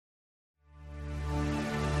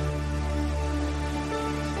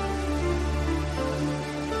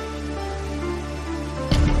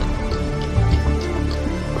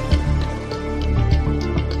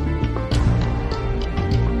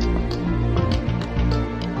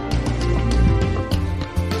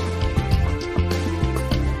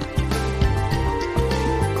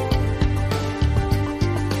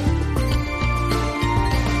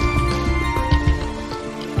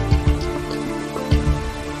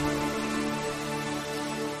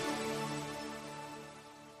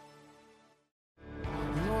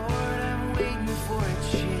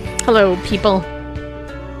Hello, people.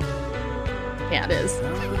 Yeah, it is.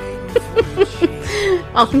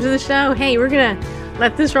 Welcome to the show. Hey, we're gonna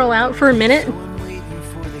let this roll out for a minute.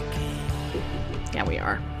 Yeah, we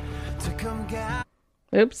are.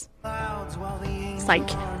 Oops. Psych.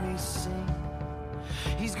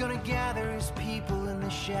 He's gonna gather his people in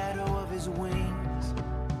the shadow of his wings.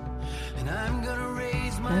 And I'm gonna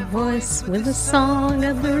raise my voice with a song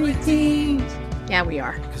of the redeemed. Yeah, we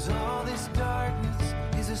are.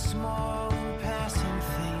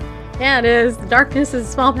 Yeah, it is. The darkness is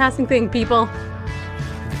a small passing thing, people.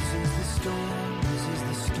 This is the storm. This is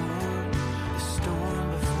the storm. The storm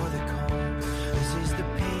before the calm. This is the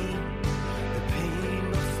pain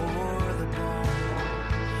before the dawn.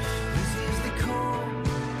 This is the cold.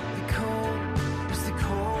 It's the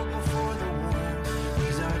cold before the warm.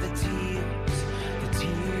 These are the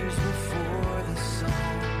tears before the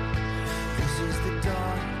song. This is the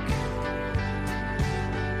dark.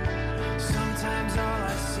 Sometimes all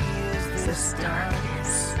I see this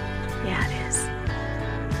darkness. Yeah, it is.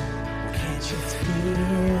 Can't you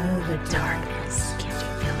feel the darkness? Can't you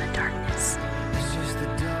feel the darkness? It's just the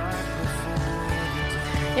dark before the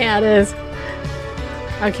dawn. Yeah, it is.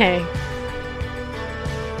 Okay.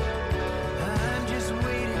 I'm just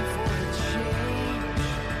waiting for the change.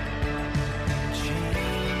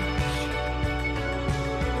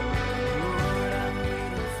 Lord, I'm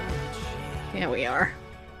waiting for the change. Yeah, we are.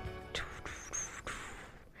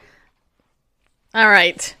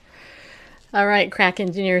 All right, crack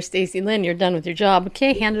engineer Stacy Lynn, you're done with your job.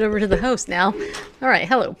 Okay, hand it over to the host now. All right,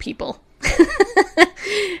 hello, people.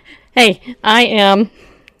 Hey, I am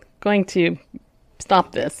going to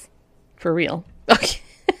stop this for real. Okay.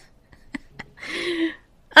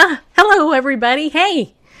 Hello, everybody.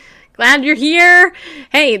 Hey, glad you're here.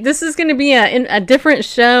 Hey, this is going to be a different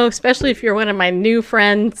show, especially if you're one of my new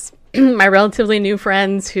friends, my relatively new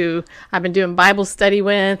friends who I've been doing Bible study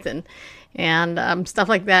with and stuff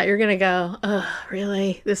like that. You're gonna go, oh,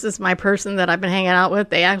 really? This is my person that I've been hanging out with?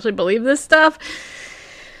 They actually believe this stuff?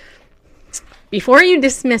 Before you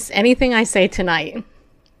dismiss anything I say tonight,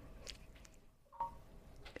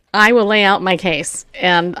 I will lay out my case,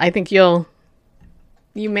 and I think you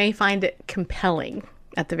may find it compelling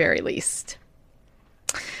at the very least.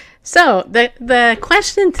 So the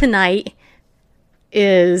question tonight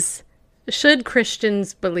is, should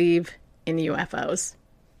Christians believe in UFOs?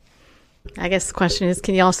 I guess the question is,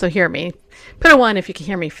 can you also hear me? Put a 1 if you can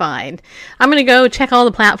hear me fine. I'm going to go check all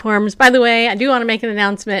the platforms. By the way, I do want to make an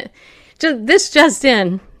announcement. This just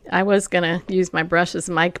in. I was going to use my brush as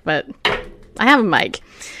a mic, but I have a mic.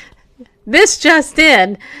 This just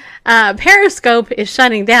in. Periscope is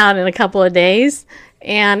shutting down in a couple of days.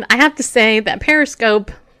 And I have to say that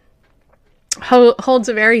Periscope holds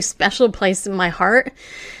a very special place in my heart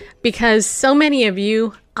because so many of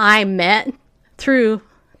you I met through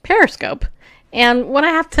Periscope. And what I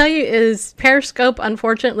have to tell you is Periscope,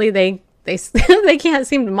 unfortunately, they they can't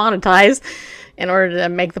seem to monetize in order to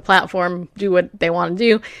make the platform do what they want to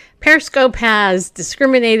do. Periscope has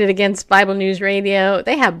discriminated against Bible News Radio.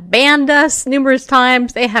 They have banned us numerous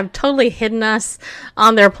times. They have totally hidden us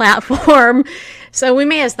on their platform. So we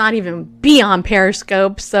may as not even be on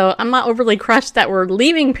Periscope. So I'm not overly crushed that we're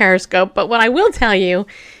leaving Periscope. But what I will tell you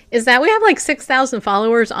is that we have like 6,000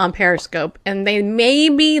 followers on Periscope, and they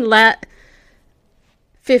maybe let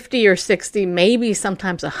 50 or 60, maybe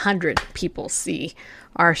sometimes 100 people see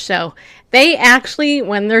our show. They actually,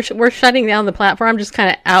 when we're shutting down the platform, I'm just kind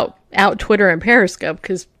of out Twitter and Periscope,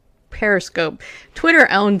 because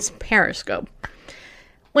Twitter owns Periscope.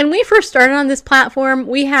 When we first started on this platform,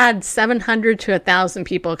 we had 700 to 1,000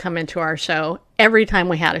 people come into our show every time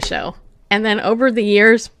we had a show. And then over the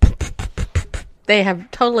years, they have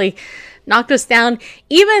totally knocked us down.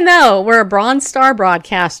 Even though we're a bronze star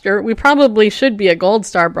broadcaster, we probably should be a gold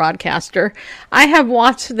star broadcaster. I have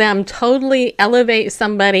watched them totally elevate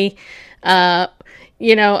somebody, up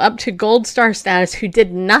to gold star status who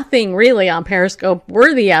did nothing really on Periscope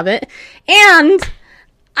worthy of it. And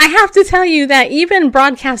I have to tell you that even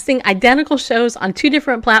broadcasting identical shows on 2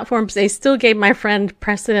 different platforms, they still gave my friend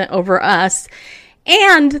precedent over us.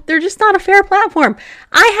 And they're just not a fair platform.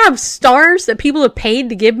 I have stars that people have paid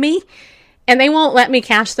to give me, and they won't let me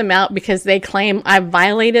cash them out because they claim I've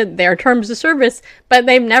violated their terms of service. But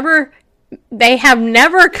they have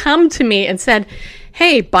never come to me and said,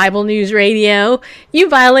 hey, Bible News Radio, you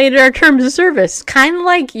violated our terms of service. Kind of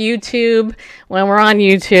like YouTube. When we're on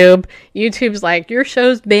YouTube, YouTube's like, your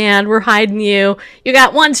show's banned. We're hiding you. You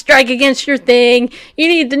got 1 strike against your thing. You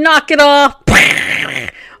need to knock it off.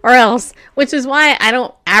 Or else, which is why I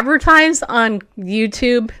don't advertise on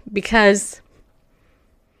YouTube, because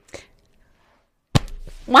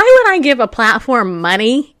why would I give a platform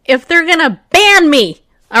money if they're going to ban me?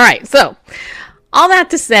 All right, so all that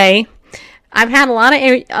to say, I've had a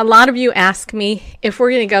lot of you ask me if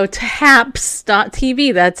we're going to go to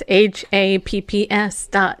happs.tv. That's HAPPS.tv.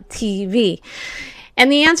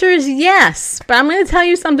 And the answer is yes, but I'm going to tell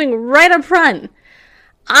you something right up front.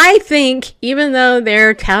 I think even though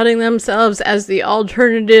they're touting themselves as the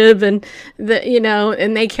alternative and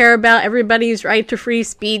and they care about everybody's right to free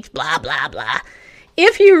speech, blah, blah, blah.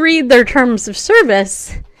 If you read their terms of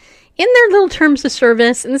service, in their little terms of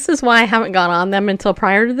service, and this is why I haven't gone on them until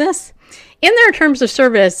prior to this, in their terms of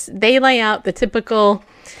service, they lay out the typical,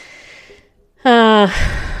 I'm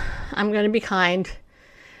going to be kind,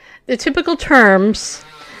 the typical terms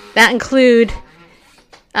that include,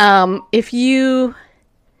 if you,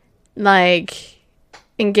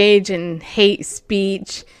 engage in hate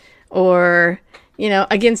speech or,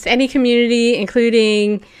 against any community,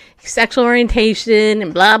 including sexual orientation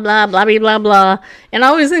and blah, blah, blah, blah, blah, blah. And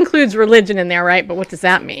always includes religion in there, right? But what does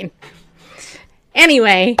that mean?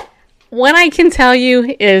 Anyway, what I can tell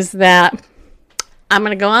you is that I'm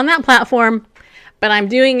going to go on that platform, but I'm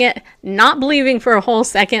doing it not believing for a whole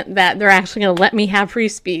second that they're actually going to let me have free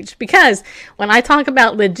speech. Because when I talk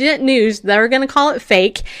about legit news, they're going to call it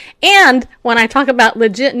fake. And when I talk about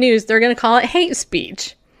legit news, they're going to call it hate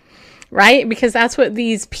speech. Right? Because that's what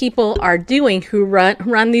these people are doing who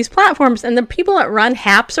run these platforms. And the people that run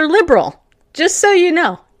HAPS are liberal. Just so you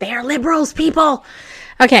know. They are liberals, people.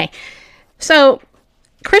 Okay. So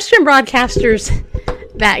Christian broadcasters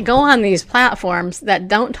that go on these platforms that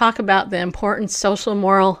don't talk about the important social,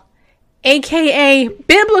 moral, aka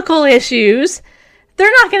biblical issues,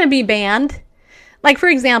 they're not going to be banned. Like, for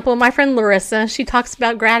example, my friend Larissa, she talks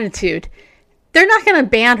about gratitude. They're not going to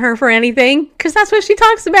ban her for anything because that's what she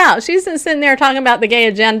talks about. She isn't sitting there talking about the gay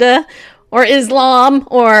agenda or Islam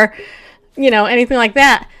or, anything like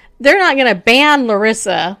that. They're not going to ban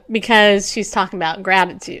Larissa because she's talking about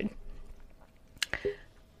gratitude.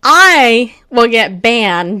 I will get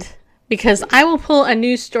banned because I will pull a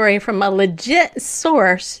news story from a legit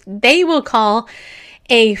source they will call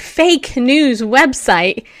a fake news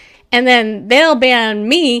website, and then they'll ban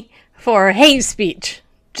me for hate speech,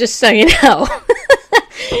 just so you know.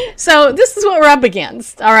 So this is what we're up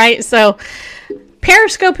against, all right? So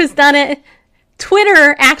Periscope has done it.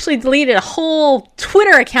 Twitter actually deleted a whole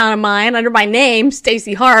Twitter account of mine under my name,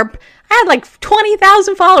 Stacey Harp. I had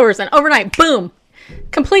 20,000 followers, and overnight, boom,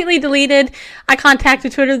 completely deleted. I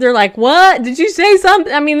contacted Twitter. They're like, what? Did you say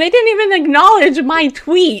something? I mean, they didn't even acknowledge my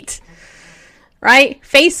tweet, right?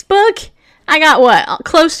 Facebook, I got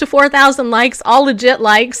close to 4,000 likes, all legit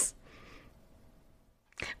likes.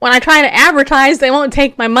 When I try to advertise, they won't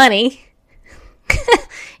take my money.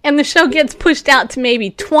 And the show gets pushed out to maybe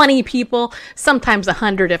 20 people, sometimes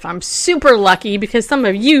 100 if I'm super lucky, because some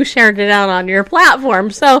of you shared it out on your platform.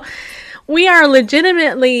 So we are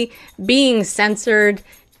legitimately being censored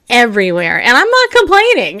everywhere. And I'm not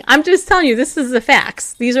complaining. I'm just telling you, this is the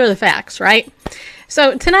facts. These are the facts, right?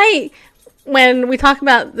 So tonight, when we talk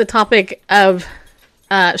about the topic of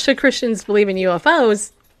should Christians believe in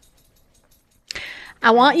UFOs, I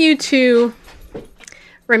want you to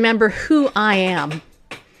remember who I am.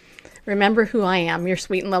 Remember who I am, your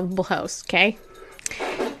sweet and lovable host, okay?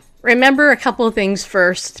 Remember a couple of things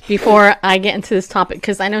first before I get into this topic,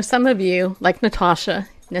 because I know some of you, like Natasha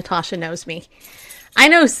knows me. I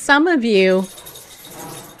know some of you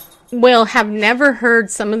will have never heard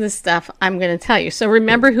some of the stuff I'm going to tell you. So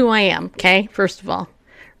remember who I am, okay? First of all,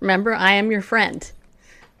 remember I am your friend.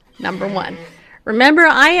 Number one. Remember,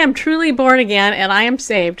 I am truly born again, and I am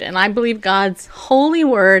saved, and I believe God's holy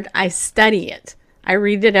word. I study it. I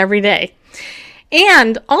read it every day.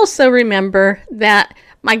 And also remember that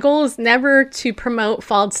my goal is never to promote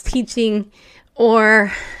false teaching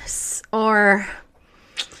or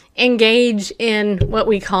engage in what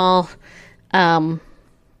we call, I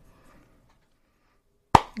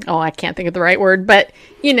can't think of the right word, but,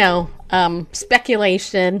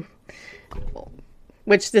 speculation,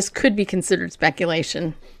 which this could be considered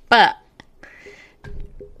speculation, but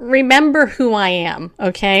remember who I am,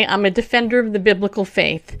 okay? I'm a defender of the biblical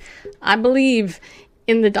faith. I believe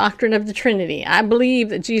in the doctrine of the Trinity. I believe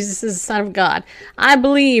that Jesus is the Son of God. I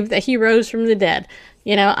believe that he rose from the dead.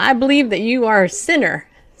 I believe that you are a sinner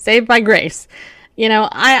saved by grace.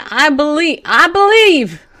 I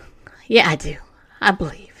believe. Yeah, I do. I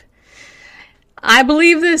believe. I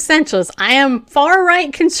believe the essentials. I am far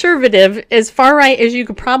right conservative, as far right as you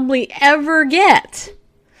could probably ever get,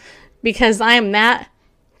 because I am that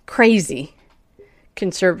crazy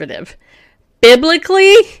conservative.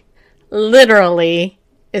 Biblically, literally,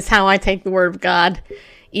 is how I take the word of God,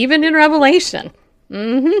 even in Revelation.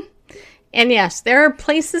 And yes, there are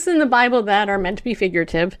places in the Bible that are meant to be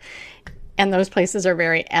figurative, and those places are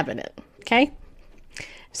very evident. Okay?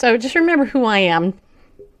 So just remember who I am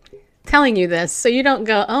telling you this, so you don't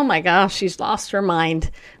go, oh my gosh, she's lost her mind.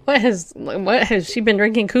 What has she been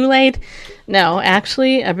drinking Kool-Aid? No,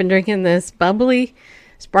 actually, I've been drinking this bubbly,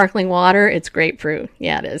 sparkling water. It's grapefruit.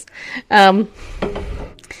 Yeah, it is. And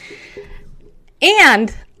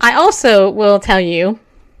I also will tell you,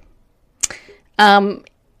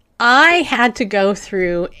 I had to go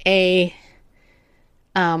through an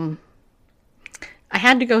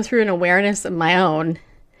awareness of my own,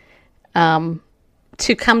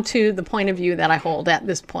 to come to the point of view that I hold at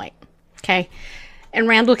this point. Okay. And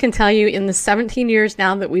Randall can tell you, in the 17 years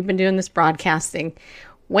now that we've been doing this broadcasting,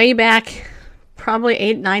 way back, probably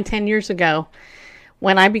 8, 9, 10 years ago,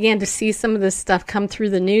 when I began to see some of this stuff come through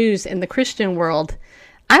the news in the Christian world,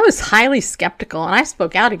 I was highly skeptical and I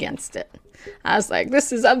spoke out against it. I was like,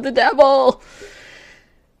 this is of the devil.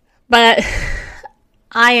 But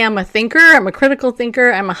I am a thinker. I'm a critical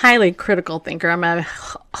thinker. I'm a highly critical thinker. I'm a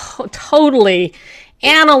totally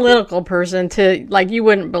analytical person to, like, you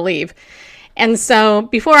wouldn't believe. And so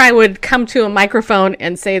before I would come to a microphone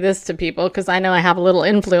and say this to people, because I know I have a little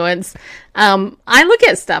influence, I look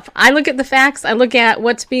at stuff. I look at the facts. I look at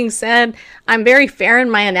what's being said. I'm very fair in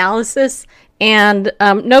my analysis. And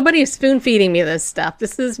nobody is spoon feeding me this stuff.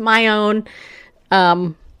 This is my own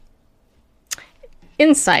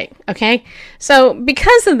insight. Okay. So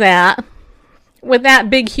because of that, with that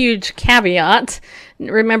big, huge caveat,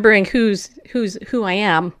 remembering who I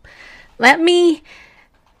am, let me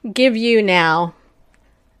give you now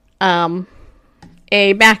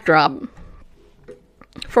a backdrop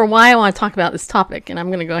for why I want to talk about this topic. And I'm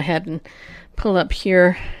going to go ahead and pull up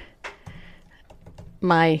here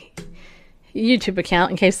my YouTube account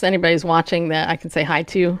in case anybody's watching that I can say hi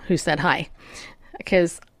to who said hi.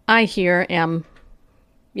 Because I here am,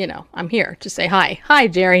 I'm here to say hi. Hi,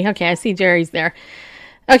 Jerry. Okay, I see Jerry's there.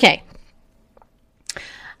 Okay.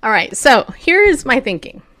 All right, so here is my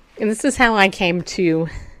thinking. And this is how I came to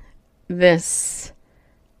this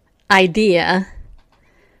idea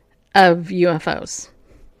of UFOs.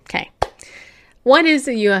 Okay. What is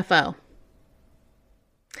a UFO?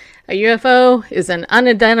 A UFO is an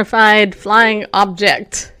unidentified flying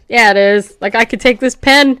object. Yeah, it is. Like, I could take this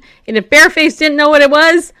pen, and if Bareface didn't know what it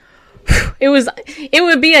was, it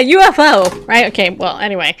would be a UFO, right? Okay, well,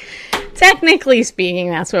 anyway, technically speaking,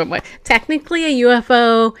 that's what it was. Technically a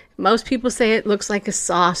UFO, most people say it looks like a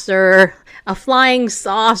saucer, a flying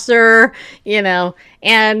saucer,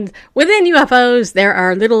 and within UFOs, there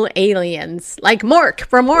are little aliens, like Mork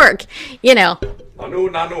from Mork,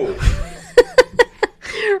 Nanu.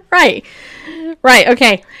 Right,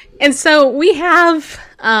 okay. And so we have,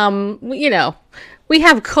 we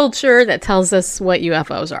have culture that tells us what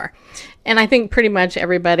UFOs are. And I think pretty much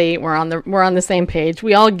everybody, we're on the same page.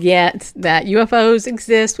 We all get that UFOs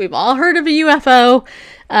exist. We've all heard of a UFO.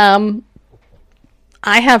 I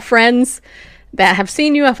have friends that have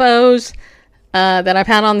seen UFOs that I've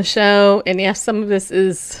had on the show. And yes, some of this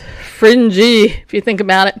is fringy if you think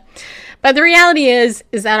about it. But the reality is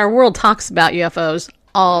that our world talks about UFOs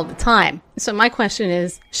all the time. So my question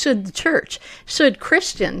is, should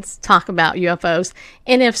Christians talk about UFOs?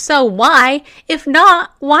 And if so, why? If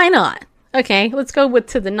not, why not? Okay, let's go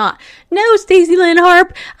to the not. No, Stacey Lynn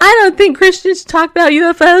Harp, I don't think Christians should talk about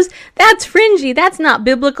UFOs. That's fringy. That's not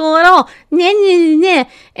biblical at all. Nah, nah, nah.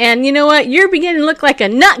 And you know what? You're beginning to look like a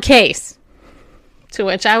nutcase. To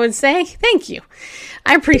which I would say, thank you.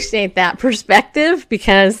 I appreciate that perspective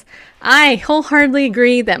because I wholeheartedly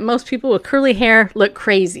agree that most people with curly hair look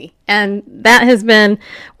crazy. And that has been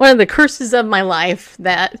one of the curses of my life,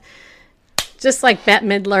 that just like Bette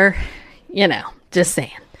Midler, just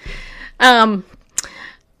saying. But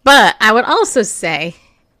I would also say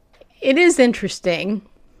it is interesting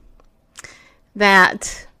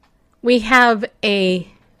that we have a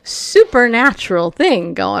supernatural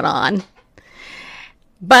thing going on,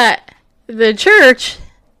 but the church,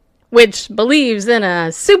 which believes in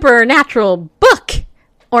a supernatural book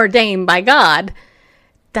ordained by God,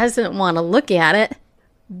 doesn't want to look at it,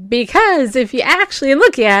 because if you actually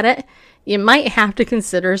look at it, you might have to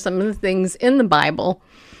consider some of the things in the Bible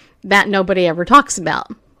that nobody ever talks about.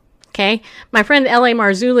 Okay? My friend L.A.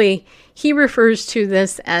 Marzulli, he refers to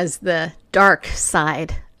this as the dark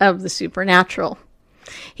side of the supernatural.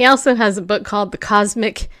 He also has a book called The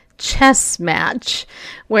Cosmic Chess Match,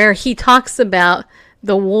 where he talks about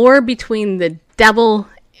the war between the devil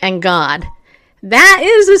and God. That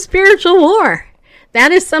is a spiritual war.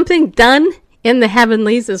 That is something done in the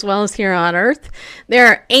heavenlies as well as here on earth. There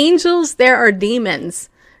are angels, there are demons,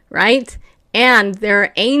 right? And there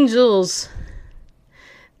are angels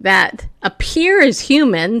that appear as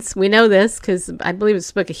humans. We know this because I believe it's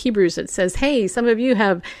the book of Hebrews that says, hey, some of you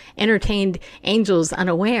have entertained angels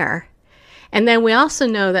unaware. And then we also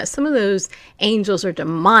know that some of those angels are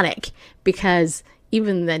demonic because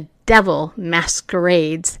even the devil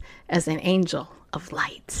masquerades as an angel of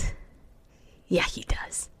light. Yeah, he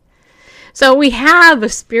does. So we have a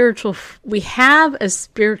spiritual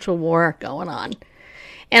war going on.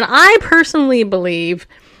 And I personally believe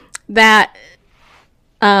that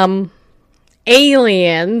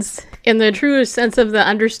aliens, in the truest sense of the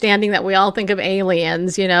understanding that we all think of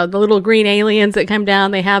aliens, the little green aliens that come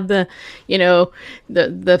down, they have they you know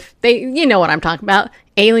what I'm talking about,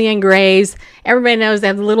 alien grays. Everybody knows they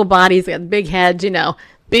have the little bodies, they have the big heads,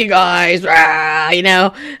 big eyes,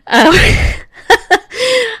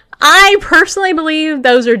 I personally believe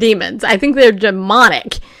those are demons. I think they're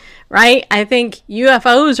demonic, right? I think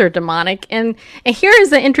UFOs are demonic. And here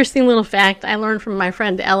is the interesting little fact I learned from my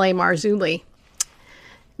friend L.A. Marzulli.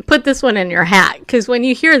 Put this one in your hat, because when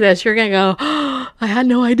you hear this, you're going to go, oh, I had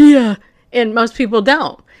no idea. And most people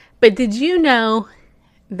don't. But did you know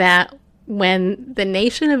that when the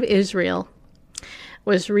nation of Israel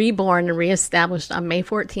was reborn and reestablished on May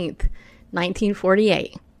 14th,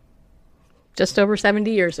 1948, just over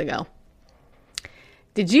 70 years ago.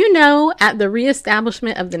 Did you know at the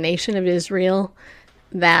reestablishment of the nation of Israel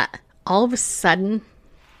that all of a sudden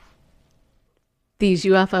these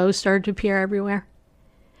UFOs started to appear everywhere?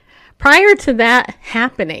 Prior to that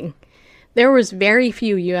happening, there was very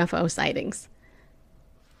few UFO sightings.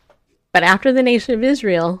 But after the nation of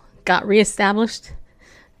Israel got reestablished,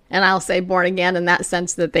 and I'll say born again in that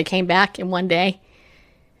sense that they came back in one day,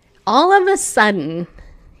 all of a sudden,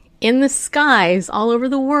 in the skies all over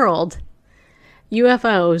the world,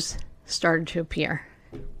 UFOs started to appear.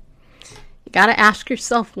 You got to ask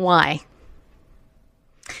yourself why.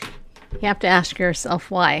 You have to ask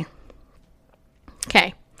yourself why.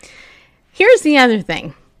 Okay. Here's the other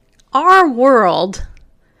thing. Our world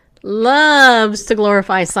loves to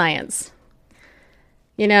glorify science.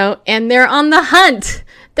 And they're on the hunt.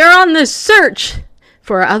 They're on the search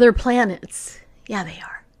for other planets. Yeah, they are.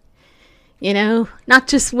 Not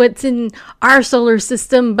just what's in our solar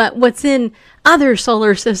system, but what's in other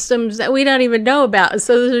solar systems that we don't even know about.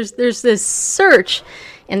 So there's this search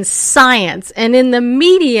in science. And in the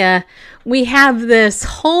media, we have this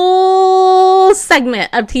whole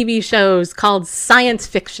segment of TV shows called science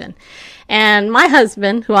fiction. And my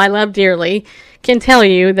husband, who I love dearly, can tell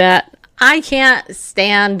you that I can't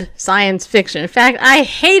stand science fiction. In fact, I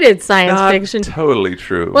hated science fiction. Totally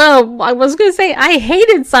true. Well, I was going to say I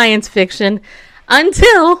hated science fiction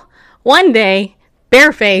until one day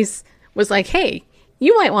Bareface was like, hey,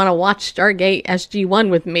 you might want to watch Stargate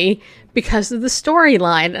SG-1 with me because of the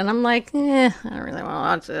storyline. And I'm like, I don't really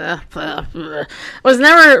want to watch it. I was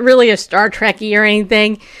never really a Star Trekkie or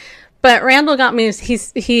anything. But Randall got me,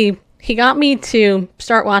 he got me to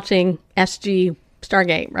start watching SG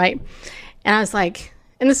Stargate, right? And I was like,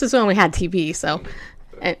 and this is when we had TV, so,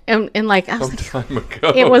 and like, I was some time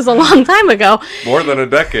ago. It was a long time ago. More than a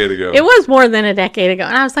decade ago. It was more than a decade ago.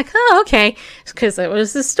 And I was like, oh, okay, because it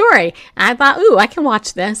was a story. And I thought, ooh, I can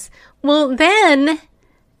watch this. Well, then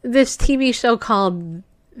this TV show called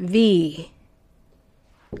meaning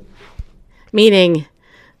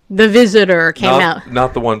The Visitor came out.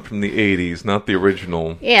 Not the one from the 80s, not the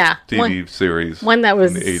original TV series. One that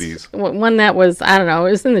was in the 80s. One that was, I don't know,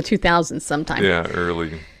 it was in the 2000s sometime. Yeah,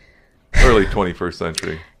 early 21st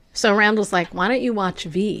century. So Randall's like, why don't you watch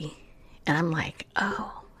V? And I'm like,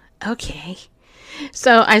 oh, okay.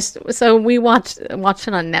 So we watched it on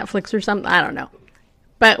Netflix or something. I don't know.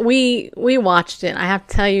 But we watched it. I have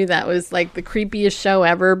to tell you, that was like the creepiest show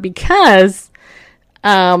ever because,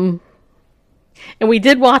 and we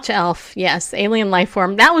did watch Elf. Yes, Alien Life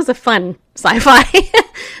Form. That was a fun sci-fi.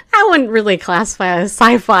 I wouldn't really classify it as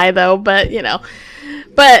sci-fi though, but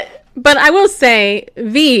but I will say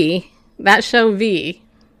V, that show V,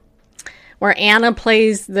 where Anna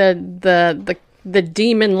plays the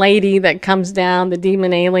demon lady that comes down, the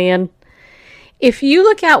demon alien. If you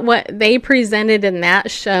look at what they presented in that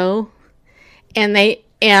show, and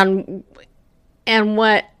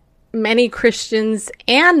what many Christians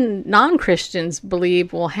and non-Christians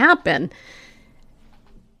believe will happen,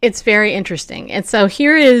 it's very interesting. And so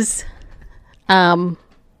here is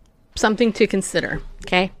something to consider,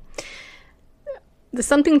 okay? The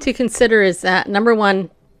something to consider is that, number one,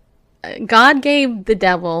 God gave the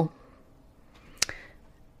devil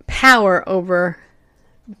power over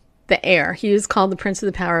the air. He is called the prince of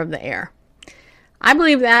the power of the air. I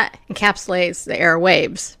believe that encapsulates the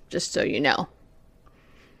airwaves, just so you know.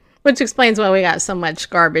 Which explains why we got so much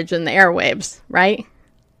garbage in the airwaves, right?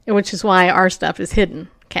 And which is why our stuff is hidden.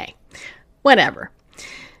 Okay, whatever.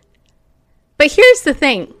 But here's the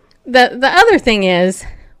thing. The other thing is,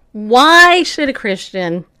 why should a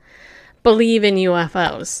Christian believe in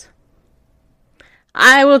UFOs?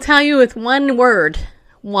 I will tell you with one word.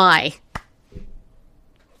 Why?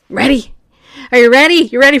 Ready? Are you ready?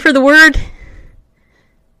 You ready for the word?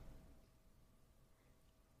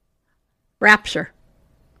 Rapture.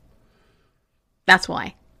 That's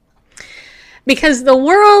why. Because the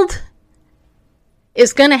world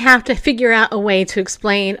is going to have to figure out a way to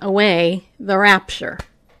explain away the rapture.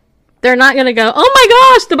 They're not going to go, oh my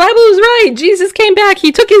gosh, the Bible is right. Jesus came back.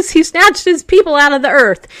 He snatched his people out of the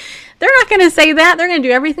earth. They're not going to say that. They're going to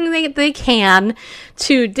do everything they can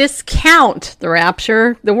to discount the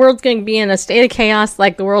rapture. The world's going to be in a state of chaos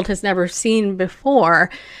like the world has never seen before.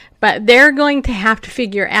 But they're going to have to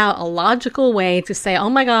figure out a logical way to say,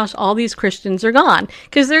 oh my gosh, all these Christians are gone.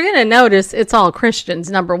 Because they're going to notice it's all Christians,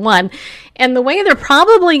 number one. And the way they're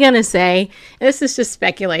probably going to say, and this is just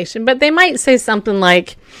speculation, but they might say something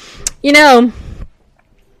like, you know,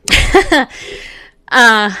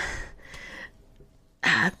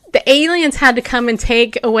 the aliens had to come and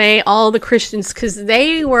take away all the Christians because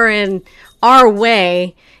they were in our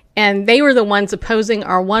way and they were the ones opposing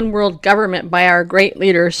our one world government by our great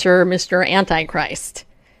leader, Sir Mr. Antichrist.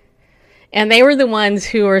 And they were the ones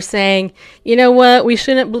who were saying, you know what, we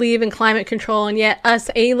shouldn't believe in climate control, and yet us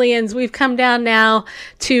aliens, we've come down now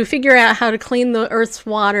to figure out how to clean the Earth's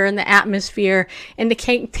water and the atmosphere and to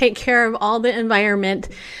take care of all the environment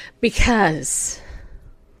because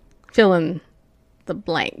fill in the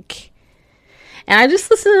blank. And I just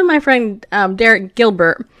listened to my friend Derek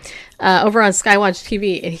Gilbert over on Skywatch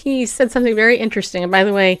TV, and he said something very interesting. And by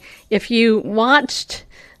the way, if you watched,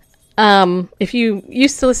 if you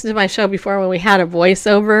used to listen to my show before when we had a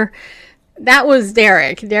voiceover, that was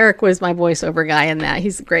Derek. Derek was my voiceover guy in that.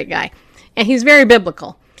 He's a great guy. And he's very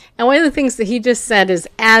biblical. And one of the things that he just said is,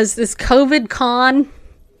 as this COVID con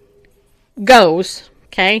goes,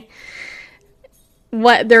 okay,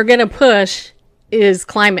 what they're going to push is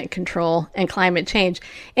climate control and climate change.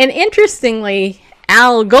 And interestingly,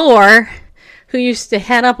 Al Gore, who used to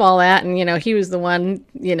head up all that, and, you know, he was the one,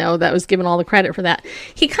 you know, that was given all the credit for that.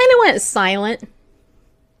 He kind of went silent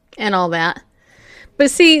and all that.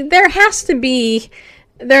 But see, there has to be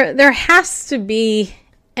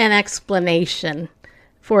an explanation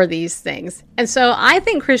for these things. And so I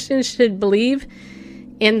think Christians should believe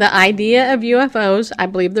in the idea of UFOs. I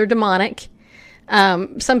believe they're demonic.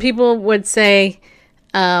 Some people would say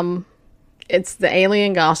it's the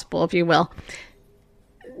alien gospel, if you will.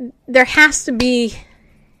 There has to be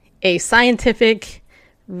a scientific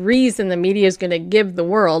reason the media is going to give the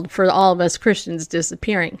world for all of us Christians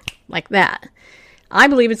disappearing like that. I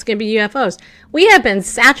believe it's going to be UFOs. We have been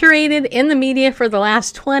saturated in the media for the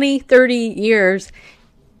last 20, 30 years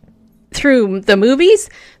through the movies,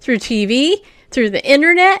 through TV, through the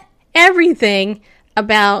internet, everything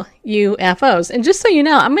about UFOs. And just so you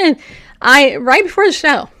know, right before the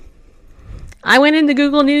show, I went into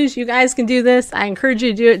Google News. You guys can do this. I encourage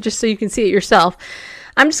you to do it just so you can see it yourself.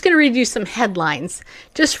 I'm just going to read you some headlines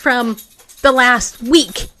just from the last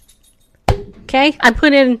week. Okay? I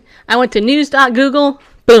went to news.google,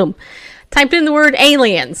 boom. Typed in the word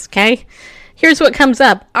aliens, okay? Here's what comes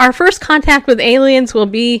up. Our first contact with aliens will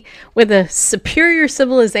be with a superior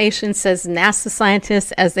civilization, says NASA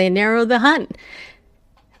scientists as they narrow the hunt.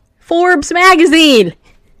 Forbes magazine,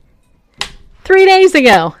 3 days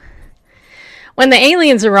ago. When the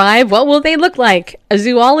aliens arrive, what will they look like? A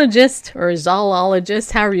zoologist, or a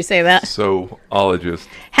zoologist, however you say that. Zoologist.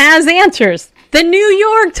 Has answers. The New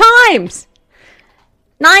York Times.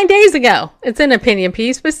 9 days ago. It's an opinion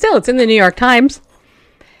piece, but still, it's in the New York Times.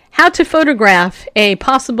 How to photograph a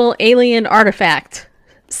possible alien artifact.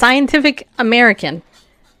 Scientific American.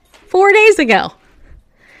 4 days ago.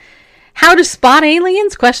 How to spot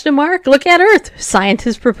aliens? ? Look at Earth.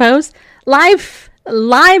 Scientists propose.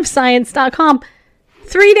 Livescience.com.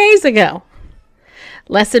 3 days ago.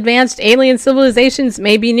 Less advanced alien civilizations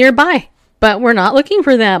may be nearby, but we're not looking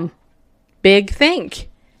for them. Big think.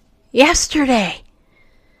 Yesterday.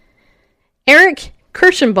 Eric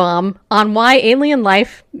Kirschenbaum on why alien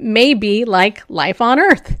life may be like life on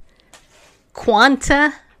Earth.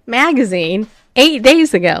 Quanta magazine, 8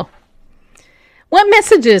 days ago. What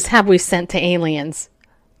messages have we sent to aliens?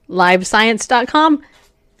 Livescience.com,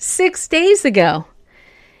 6 days ago.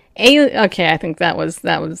 Okay, I think that one's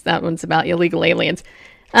about illegal aliens.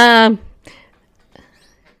 Fact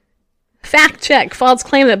check. False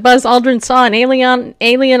claim that Buzz Aldrin saw an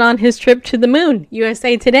alien on his trip to the moon.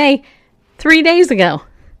 USA Today, 3 days ago.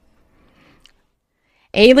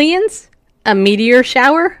 Aliens? A meteor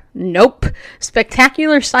shower? Nope.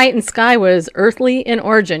 Spectacular sight in sky was earthly in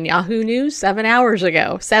origin. Yahoo News 7 hours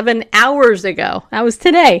ago. 7 hours ago. That was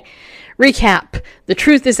today. Recap. The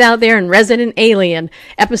truth is out there in Resident Alien,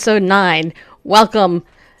 Episode 9. Welcome,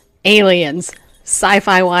 aliens.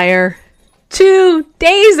 Sci-Fi Wire 2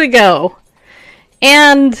 days ago.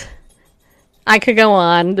 And I could go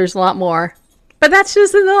on. There's a lot more. But that's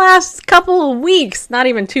just in the last couple of weeks. Not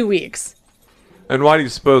even 2 weeks. And why do you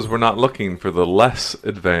suppose we're not looking for the less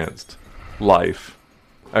advanced life,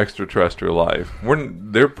 extraterrestrial life?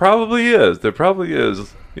 There probably is. There probably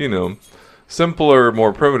is, simpler,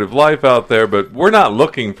 more primitive life out there, but we're not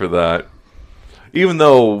looking for that. Even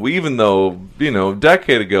though, a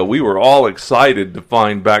decade ago, we were all excited to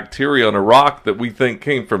find bacteria on a rock that we think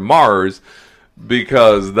came from Mars,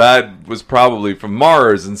 because that was probably from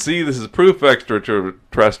Mars, and see, this is proof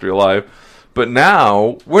extraterrestrial life. But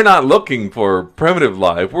now, we're not looking for primitive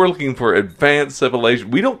life. We're looking for advanced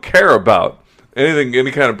civilization. We don't care about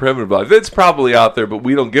any kind of primitive life. It's probably out there, but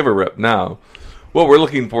we don't give a rip now. What we're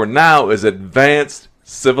looking for now is advanced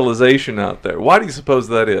civilization out there. Why do you suppose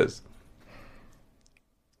that is?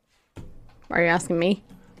 Are you asking me?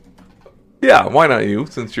 Yeah, why not you,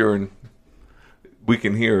 since you're in... We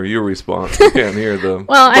can hear your response. We can't hear them.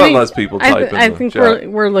 Unless people type I think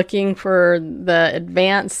we're looking for the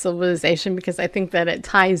advanced civilization because I think that it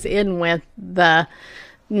ties in with the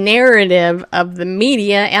narrative of the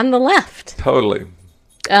media and the left. Totally.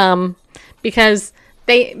 Because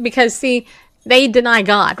they deny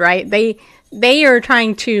God, right? They are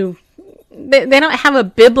trying to. They don't have a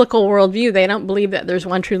biblical worldview. They don't believe that there's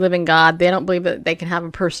one true living God. They don't believe that they can have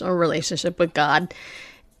a personal relationship with God.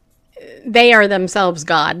 They are themselves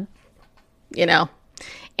God, And,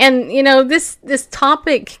 this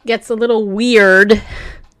topic gets a little weird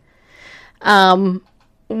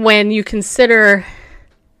when you consider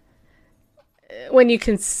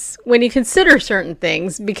certain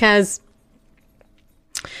things because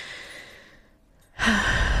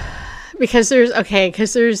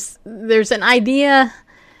there's an idea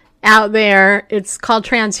out there. It's called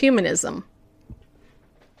transhumanism.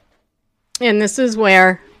 And this is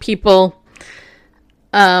where people,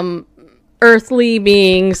 earthly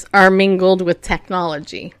beings are mingled with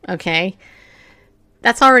technology, okay?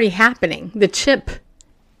 That's already happening. The chip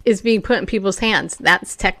is being put in people's hands.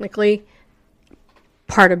 That's technically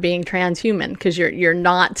part of being transhuman because you're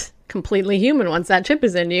not completely human once that chip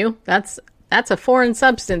is in you. That's a foreign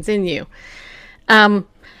substance in you.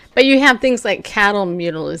 But you have things like cattle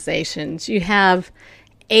mutilations. You have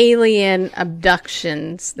alien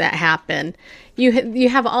abductions that happen. You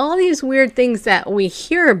have all these weird things that we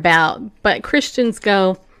hear about, but Christians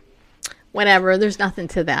go, whatever, there's nothing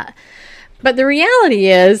to that. But the reality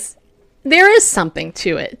is, there is something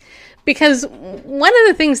to it. Because one of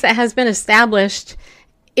the things that has been established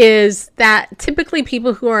is that typically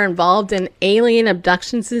people who are involved in alien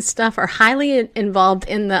abductions and stuff are highly involved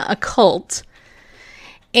in the occult.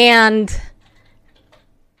 And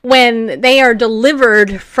when they are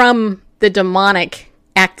delivered from the demonic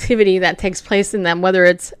activity that takes place in them, whether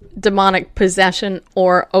it's demonic possession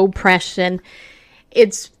or oppression,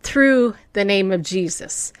 it's through the name of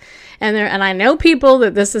Jesus. And I know people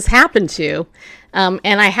that this has happened to, and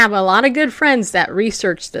I have a lot of good friends that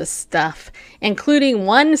research this stuff, including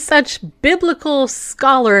one such biblical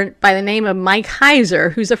scholar by the name of Mike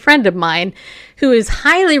Heiser, who's a friend of mine, who is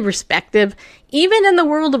highly respected, even in the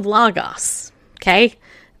world of Logos, okay?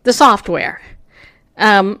 The software.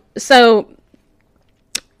 So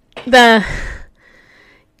the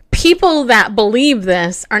people that believe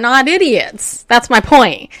this are not idiots. That's my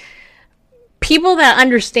point. People that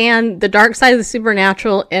understand the dark side of the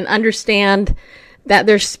supernatural and understand that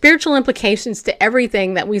there's spiritual implications to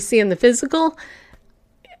everything that we see in the physical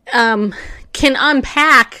can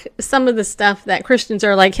unpack some of the stuff that Christians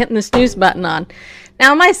are like hitting the snooze button on.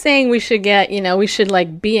 Now, am I saying we should we should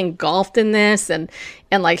like be engulfed in this and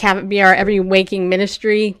like have it be our every waking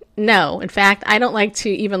ministry? No. In fact, I don't like to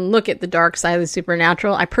even look at the dark side of the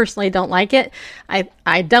supernatural. I personally don't like it.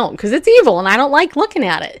 I don't, because it's evil and I don't like looking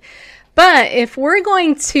at it. But if we're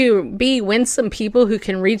going to be winsome people who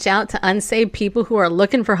can reach out to unsaved people who are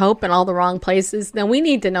looking for hope in all the wrong places, then we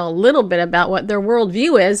need to know a little bit about what their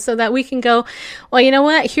worldview is so that we can go, well, you know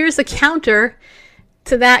what? Here's a counter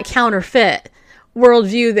to that counterfeit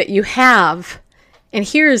worldview that you have. And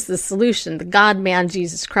here's the solution, the God-man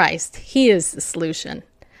Jesus Christ. He is the solution,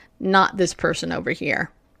 not this person over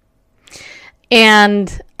here.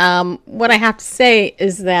 And what I have to say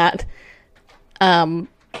is that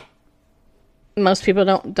most people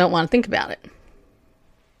don't want to think about it.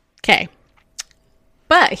 Okay.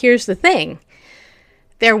 But here's the thing.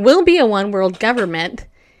 there will be a one world government,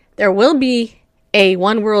 there will be a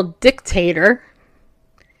one world dictator,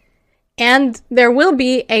 and there will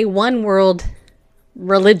be a one world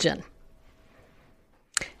religion.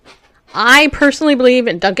 I personally believe,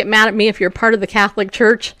 and don't get mad at me if you're part of the Catholic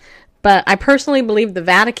Church, but I personally believe the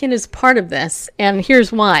Vatican is part of this, and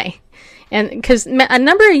here's why. And because a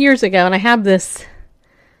number of years ago, and I have this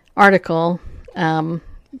article, I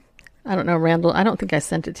don't know, Randall, I don't think I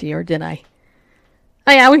sent it to you, or did I?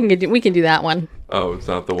 Oh yeah, we can do that one. Oh, it's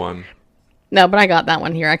not the one. No, but I got that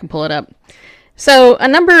one here. I can pull it up. So a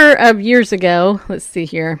number of years ago, let's see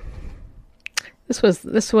here. This was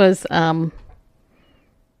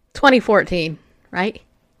 2014, right?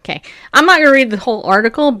 Okay. I'm not going to read the whole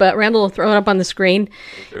article, but Randall will throw it up on the screen.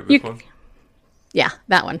 Okay, this one? Yeah,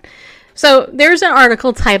 that one. So there's an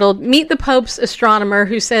article titled "Meet the Pope's Astronomer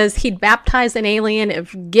Who Says He'd Baptize an Alien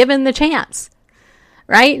If Given the Chance."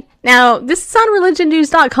 Right? Now, this is on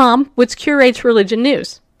religionnews.com, which curates religion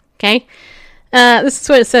news. Okay? This is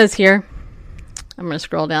what it says here. I'm going to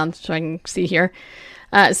scroll down so I can see here.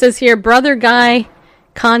 It says here, Brother Guy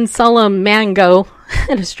Consolamango,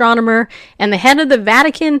 an astronomer and the head of the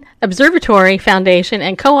Vatican Observatory Foundation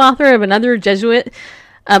and co-author of another Jesuit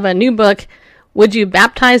of a new book, Would You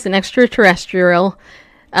Baptize an Extraterrestrial?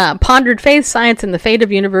 Pondered faith, science, and the fate of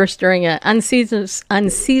the universe during an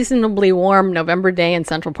unseasonably warm November day in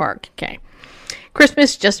Central Park. Okay.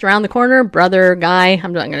 Christmas just around the corner. Brother Guy,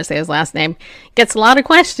 I'm not going to say his last name, gets a lot of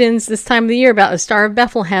questions this time of the year about the Star of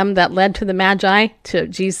Bethlehem that led to the Magi to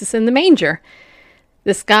Jesus in the manger.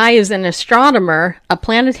 This guy is an astronomer, a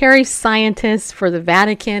planetary scientist for the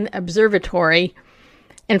Vatican Observatory,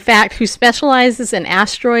 in fact, who specializes in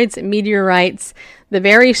asteroids and meteorites, the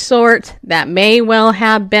very sort that may well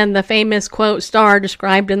have been the famous, quote, star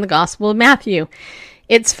described in the Gospel of Matthew.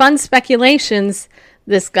 It's fun speculations,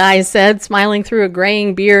 this guy said, smiling through a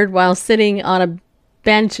graying beard while sitting on a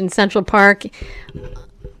bench in Central Park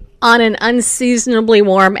on an unseasonably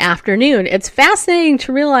warm afternoon. It's fascinating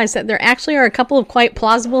to realize that there actually are a couple of quite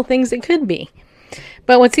plausible things it could be.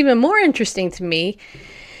 But what's even more interesting to me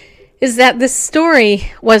is that this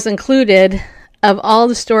story was included of all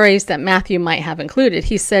the stories that Matthew might have included.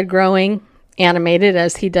 He said growing animated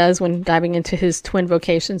as he does when diving into his twin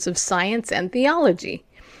vocations of science and theology.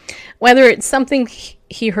 Whether it's something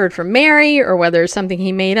he heard from Mary or whether it's something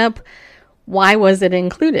he made up, why was it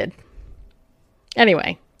included?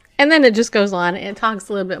 Anyway, and then it just goes on and it talks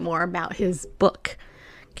a little bit more about his book.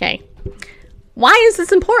 Okay. Why is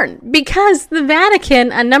this important? Because the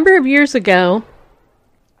Vatican, a number of years ago,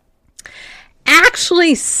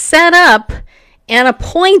 actually set up and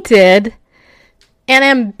appointed an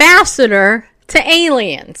ambassador to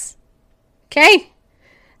aliens. Okay?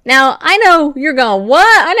 Now, I know you're going,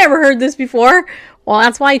 what? I never heard this before. Well,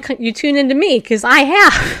 that's why you tune into me, because I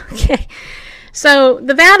have. Okay. So,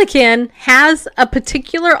 the Vatican has a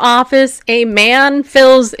particular office. A man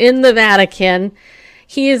fills in the Vatican.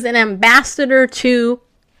 He is an ambassador to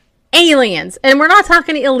aliens. And we're not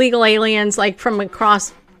talking illegal aliens like from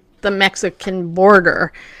across the Mexican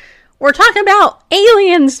border. We're talking about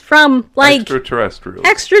aliens from like extraterrestrial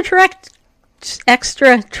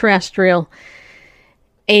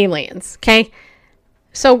aliens. Okay,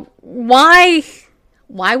 so why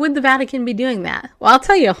would the Vatican be doing that? Well, I'll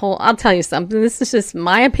tell you something. This is just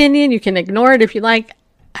my opinion. You can ignore it if you like.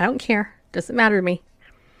 I don't care. Doesn't matter to me.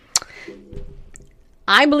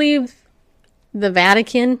 I believe the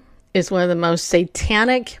Vatican is one of the most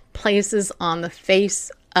satanic places on the face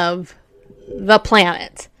of the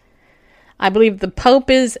planet. I believe the Pope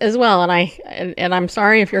is as well, and I'm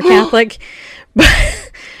sorry if you're Catholic,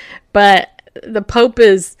 but the Pope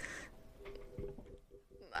is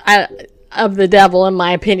of the devil, in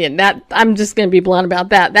my opinion. That I'm just going to be blunt about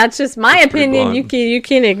that. That's just my opinion. You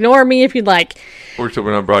can ignore me if you'd like. Fortunately,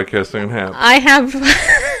 we're not broadcasting in half. I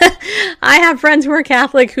have friends who are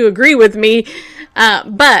Catholic who agree with me,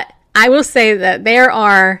 but I will say that there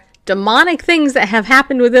are demonic things that have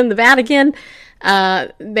happened within the Vatican.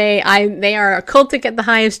 They are occultic at the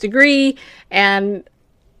highest degree, and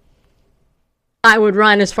I would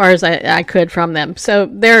run as far as I could from them. So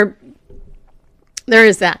there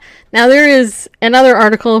is that. Now there is another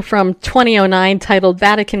article from 2009 titled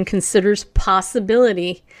 "Vatican Considers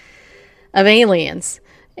Possibility of Aliens,"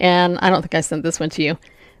 and I don't think I sent this one to you,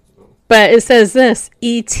 but it says this: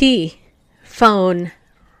 E.T. phone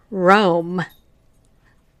Rome.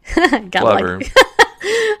 Clever.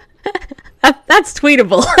 That's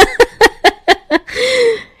tweetable.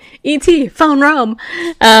 E.T. phone Rome.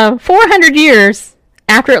 400 years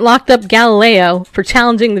after it locked up Galileo for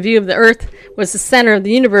challenging the view of the Earth was the center of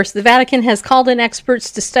the universe, the Vatican has called in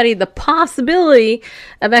experts to study the possibility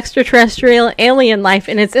of extraterrestrial alien life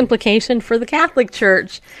and its implication for the Catholic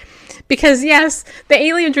Church. Because, yes, the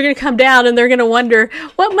aliens are going to come down and they're going to wonder,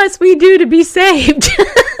 what must we do to be saved?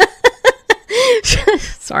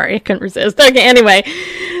 Sorry, I couldn't resist. Okay, anyway,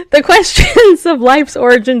 the questions of life's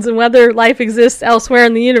origins and whether life exists elsewhere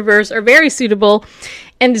in the universe are very suitable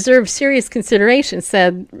and deserve serious consideration,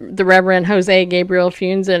 said the Reverend Jose Gabriel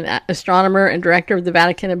Funes, an astronomer and director of the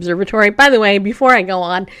Vatican Observatory. By the way, before I go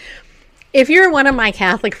on, if you're one of my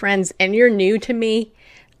Catholic friends and you're new to me,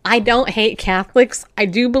 I don't hate Catholics. I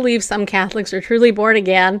do believe some Catholics are truly born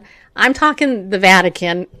again. I'm talking the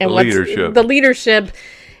Vatican and the leadership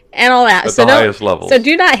and all that. At the highest levels. So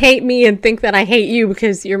do not hate me and think that I hate you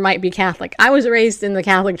because you might be Catholic. I was raised in the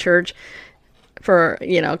Catholic Church for,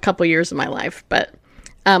 a couple years of my life. But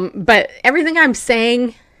everything I'm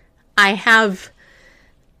saying, I have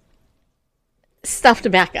stuff to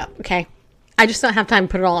back up, okay? I just don't have time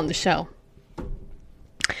to put it all on the show.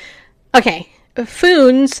 Okay.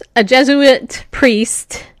 Funes, a Jesuit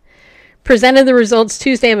priest, presented the results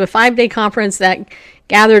Tuesday of a 5-day conference that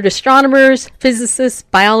gathered astronomers, physicists,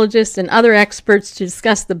 biologists, and other experts to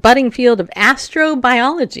discuss the budding field of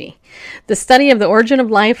astrobiology, the study of the origin of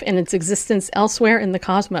life and its existence elsewhere in the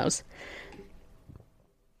cosmos.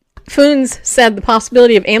 Funes said the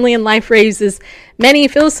possibility of alien life raises many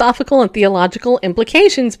philosophical and theological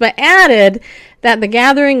implications, but added that the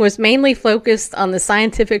gathering was mainly focused on the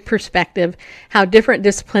scientific perspective, how different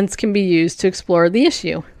disciplines can be used to explore the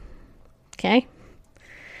issue. Okay?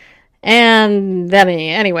 And then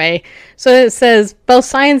anyway, so it says, both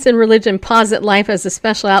science and religion posit life as a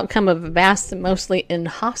special outcome of a vast and mostly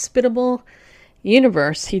inhospitable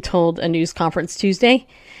universe, he told a news conference Tuesday.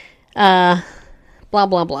 Blah,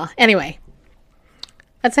 blah, blah. Anyway,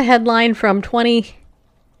 that's a headline from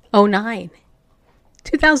 2009.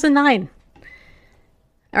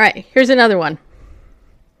 All right, here's another one.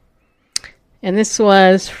 And this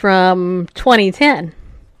was from 2010.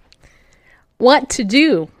 What to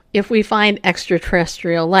do if we find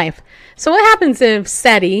extraterrestrial life? So what happens if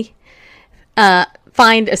SETI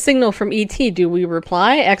find a signal from ET? Do we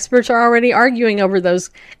reply? Experts are already arguing over those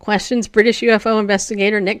questions. British UFO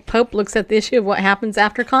investigator Nick Pope looks at the issue of what happens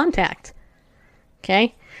after contact.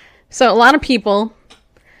 Okay? So a lot of people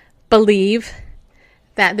believe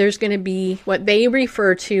that there's going to be what they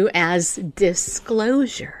refer to as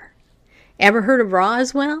disclosure. Ever heard of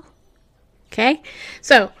Roswell? Okay?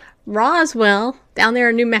 So Roswell, down there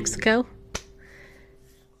in New Mexico.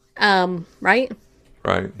 Right?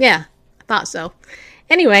 Right. Yeah. Thought so.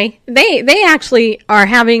 Anyway, they actually are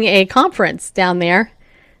having a conference down there.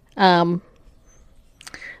 I'm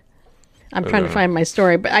trying to find my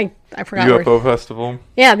story, but I forgot. UFO festival?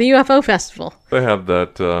 Yeah, the UFO festival. They have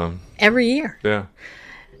that every year. Yeah.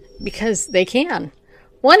 Because they can.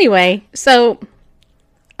 Well, anyway, so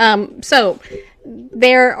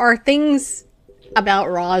there are things about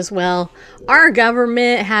Roswell. Our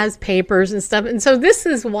government has papers and stuff, and so this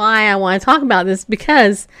is why I want to talk about this,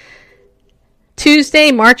 because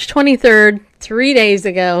Tuesday, March 23rd, 3 days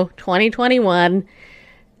ago, 2021,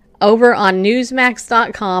 over on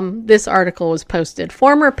Newsmax.com, this article was posted.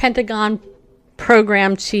 Former Pentagon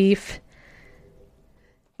program chief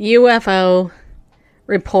UFO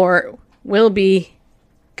report will be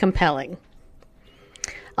compelling.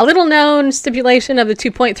 A little known stipulation of the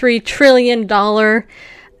 $2.3 trillion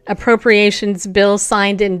appropriations bill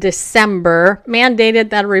signed in December mandated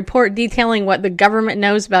that a report detailing what the government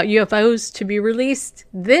knows about UFOs to be released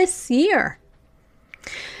this year.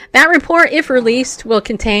 That report, if released, will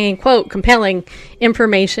contain, quote, compelling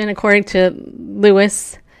information, according to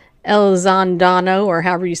Luis Elizondo, or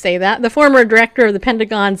however you say that, the former director of the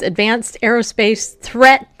Pentagon's Advanced Aerospace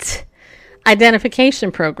Threat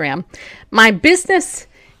Identification Program. My business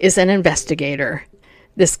is an investigator,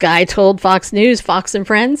 this guy told Fox News, Fox and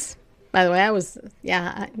Friends. By the way, was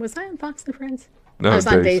I on Fox and Friends? No, I was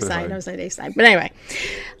on Dayside. But anyway,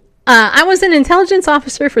 I was an intelligence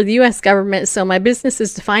officer for the U.S. government, so my business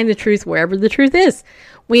is to find the truth wherever the truth is.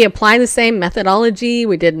 We apply the same methodology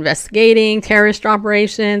we did investigating terrorist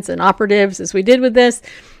operations and operatives as we did with this.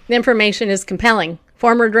 The information is compelling.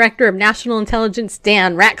 Former Director of National Intelligence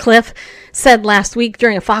Dan Ratcliffe said last week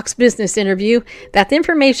during a Fox Business interview that the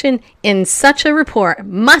information in such a report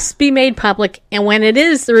must be made public, and when it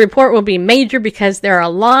is, the report will be major because there are a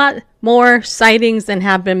lot more sightings than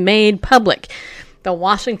have been made public, the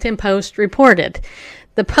Washington Post reported.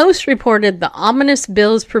 The Post reported the ominous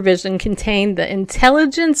bill's provision contained the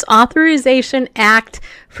Intelligence Authorization Act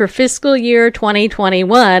for fiscal year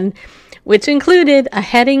 2021, which included a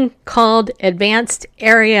heading called Advanced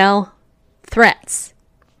Aerial threats.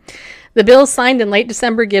 The bill signed in late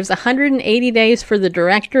December gives 180 days for the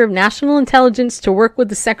Director of National Intelligence to work with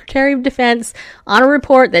the Secretary of Defense on a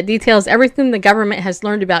report that details everything the government has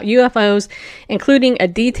learned about UFOs, including a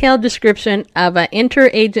detailed description of an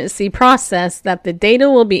interagency process that the data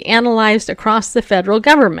will be analyzed across the federal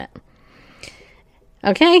government.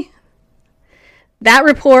 Okay? That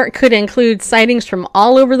report could include sightings from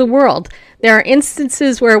all over the world. There are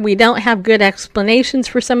instances where we don't have good explanations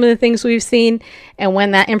for some of the things we've seen, and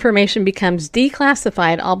when that information becomes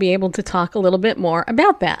declassified, I'll be able to talk a little bit more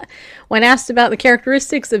about that. When asked about the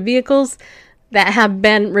characteristics of vehicles that have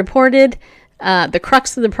been reported, the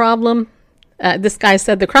crux of the problem, this guy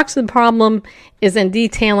said the crux of the problem is in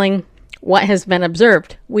detailing what has been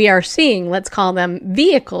observed. We are seeing, let's call them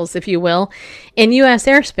vehicles, if you will, in U.S.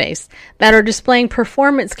 airspace that are displaying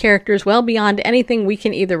performance characters well beyond anything we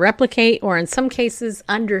can either replicate or in some cases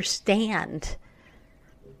understand.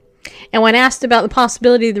 And when asked about the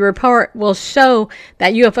possibility the report will show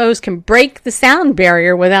that UFOs can break the sound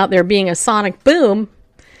barrier without there being a sonic boom,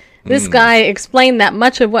 this guy explained that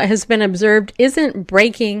much of what has been observed isn't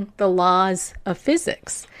breaking the laws of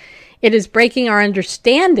physics. It is breaking our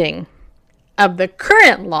understanding of the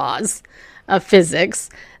current laws of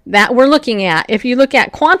physics that we're looking at. If you look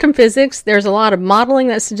at quantum physics, there's a lot of modeling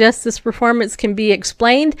that suggests this performance can be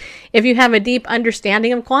explained if you have a deep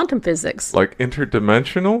understanding of quantum physics. Like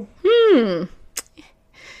interdimensional?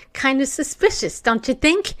 Kind of suspicious, don't you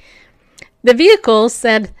think? The vehicles,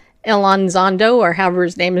 said Elonzondo, or however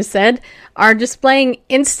his name is said, are displaying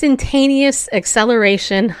instantaneous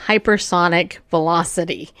acceleration, hypersonic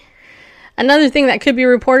velocity. Another thing that could be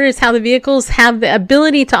reported is how the vehicles have the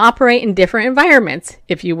ability to operate in different environments,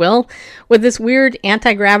 if you will, with this weird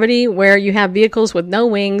anti-gravity where you have vehicles with no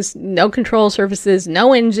wings, no control surfaces,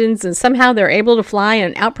 no engines, and somehow they're able to fly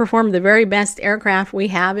and outperform the very best aircraft we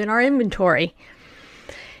have in our inventory.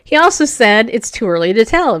 He also said it's too early to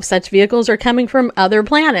tell if such vehicles are coming from other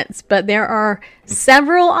planets, but there are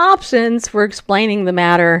several options for explaining the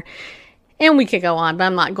matter, and we could go on, but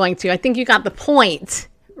I'm not going to. I think you got the point,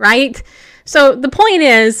 right? So the point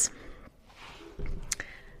is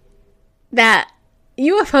that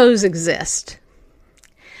UFOs exist.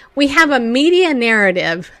 We have a media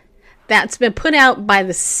narrative that's been put out by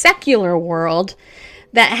the secular world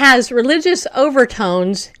that has religious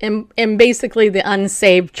overtones in basically the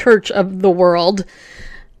unsaved church of the world.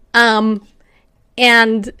 And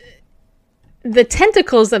the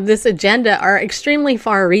tentacles of this agenda are extremely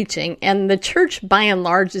far-reaching, and the church, by and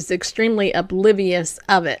large, is extremely oblivious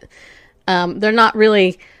of it. They're not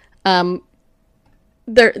really, they're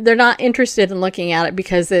not interested in looking at it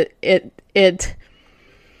because it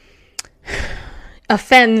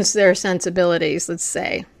offends their sensibilities, let's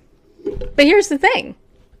say. But here's the thing.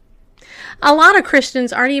 A lot of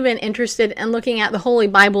Christians aren't even interested in looking at the Holy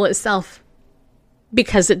Bible itself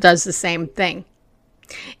because it does the same thing.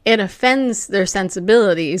 It offends their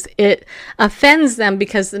sensibilities. It offends them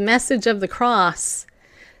because the message of the cross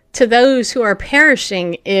to those who are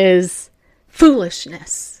perishing is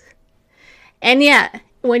foolishness. And yet,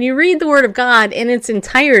 when you read the Word of God in its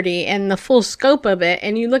entirety and the full scope of it,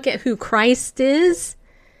 and you look at who Christ is,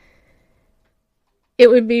 it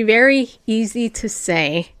would be very easy to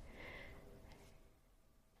say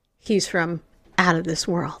he's from out of this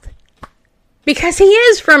world. Because he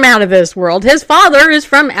is from out of this world. His Father is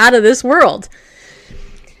from out of this world.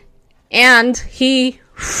 And he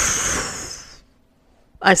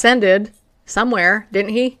ascended somewhere,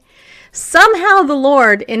 didn't he? Somehow the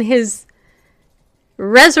Lord, in his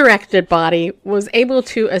resurrected body, was able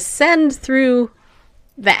to ascend through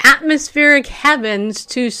the atmospheric heavens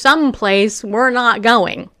to some place we're not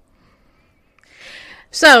going.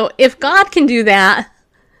 So, if God can do that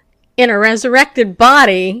in a resurrected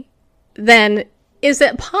body, then is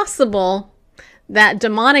it possible that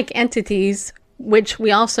demonic entities, which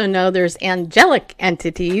we also know there's angelic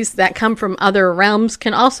entities that come from other realms,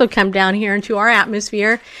 can also come down here into our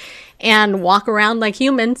atmosphere and walk around like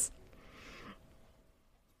humans?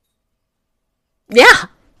 Yeah,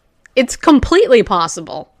 it's completely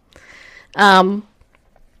possible.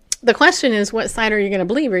 The question is, what side are you going to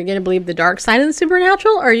believe? Are you going to believe the dark side of the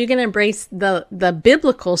supernatural, or are you going to embrace the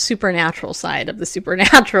biblical supernatural side of the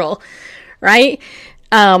supernatural, right?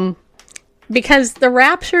 Because the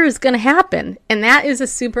rapture is going to happen, and that is a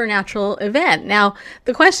supernatural event. Now,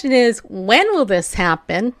 the question is, when will this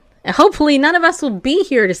happen? And hopefully none of us will be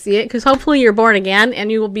here to see it, because hopefully you're born again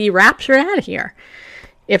and you will be raptured out of here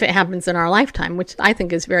if it happens in our lifetime, which I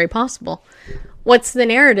think is very possible. What's the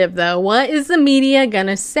narrative, though? What is the media going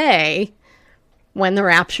to say when the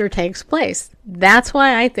rapture takes place? That's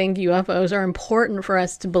why I think UFOs are important for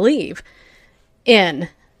us to believe. in,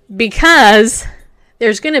 because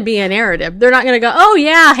there's going to be a narrative. They're not going to go, oh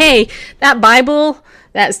yeah, hey, that Bible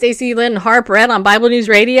that Stacey Lynn Harp read on Bible News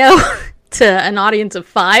Radio to an audience of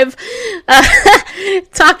 5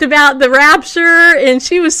 talked about the rapture, and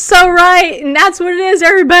she was so right, and that's what it is,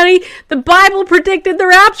 everybody. The Bible predicted the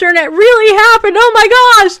rapture, and it really happened. Oh my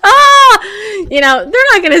gosh! They're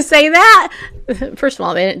not going to say that. First of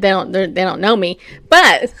all, they don't know me,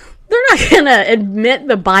 but they're not going to admit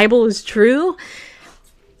the Bible is true.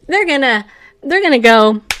 They're gonna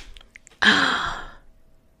go,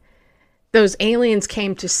 those aliens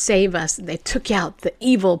came to save us. They took out the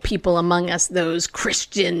evil people among us, those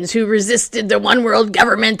Christians who resisted the one world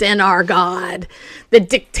government and our God, the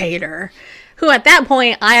dictator, who at that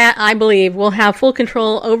point, I believe, will have full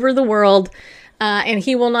control over the world, and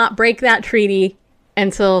he will not break that treaty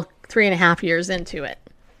until 3.5 years into it.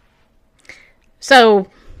 So,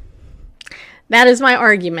 that is my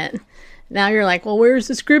argument. Now you're like, well, where's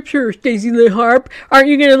the scripture, Stacey Lee Harp? Aren't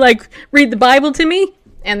you going to, read the Bible to me?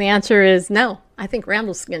 And the answer is no. I think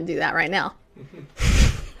Randall's going to do that right now.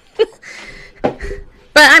 But,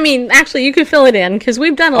 actually, you could fill it in, because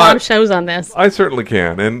we've done a lot of shows on this. I certainly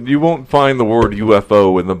can. And you won't find the word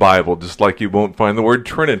UFO in the Bible, just like you won't find the word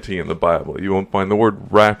Trinity in the Bible. You won't find the word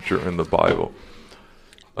rapture in the Bible.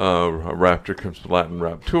 Rapture comes from Latin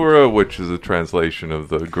raptura, which is a translation of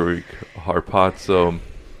the Greek harpazo.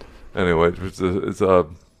 Anyway, it's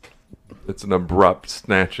an abrupt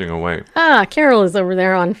snatching away. Carol is over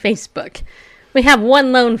there on Facebook. We have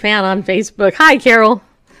one lone fan on Facebook. Hi, Carol.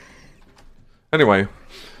 Anyway,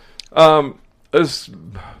 I'm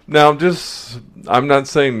not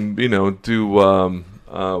saying, do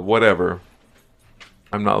whatever.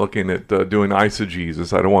 I'm not looking at doing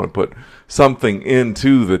eisegesis. I don't want to put something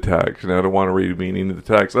into the text, and I don't want to read meaning of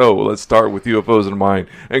the text. Oh, well, let's start with UFOs in mind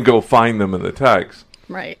and go find them in the text.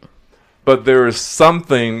 Right. But there is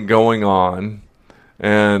something going on,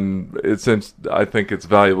 and I think it's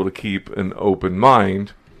valuable to keep an open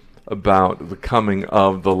mind about the coming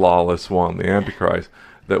of the lawless one, the Antichrist,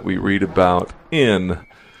 that we read about in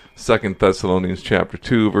 2 Thessalonians chapter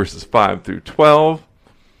 2, verses 5 through 12.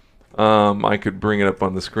 I could bring it up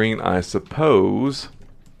on the screen, I suppose.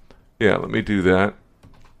 Yeah, let me do that.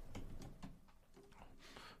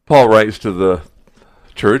 Paul writes to the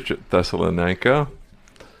church at Thessalonike.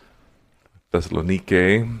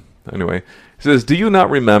 Anyway, he says, "Do you not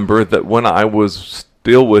remember that when I was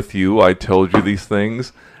still with you, I told you these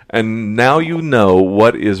things? And now you know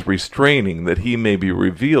what is restraining, that he may be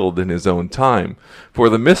revealed in his own time. For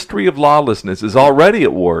the mystery of lawlessness is already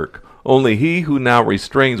at work. Only he who now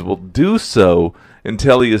restrains will do so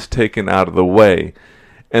until he is taken out of the way.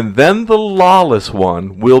 And then the lawless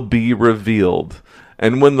one will be revealed,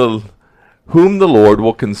 and whom the Lord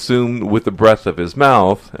will consume with the breath of his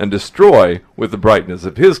mouth and destroy with the brightness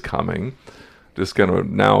of his coming." Just kind of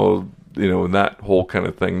now, that whole kind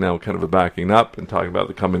of thing now kind of backing up and talking about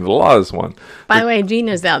the coming of the lawless one. By the way,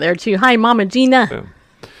 Gina's out there too. Hi, Mama Gina. Yeah.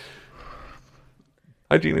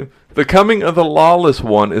 Hi, Gina. "The coming of the lawless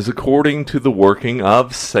one is according to the working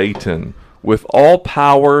of Satan, with all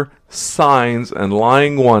power, signs, and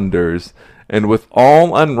lying wonders, and with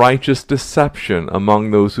all unrighteous deception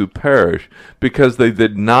among those who perish, because they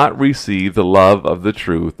did not receive the love of the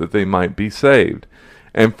truth, that they might be saved.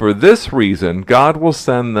 And for this reason, God will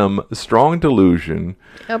send them strong delusion,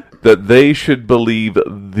 that they should believe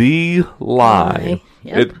the lie."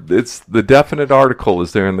 Yep. It's the definite article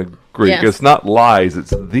is there in the Greek. Yes. It's not lies, it's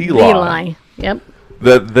the lie. The lie. Yep.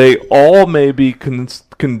 "That they all may be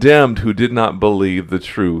condemned who did not believe the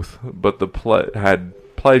truth, but had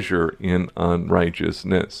pleasure in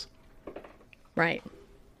unrighteousness." Right.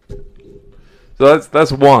 So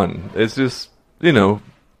that's one. It's just,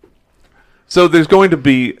 So there's going to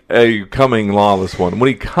be a coming lawless one. When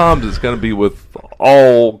he comes, it's going to be with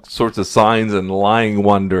all sorts of signs and lying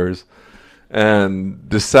wonders and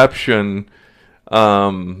deception.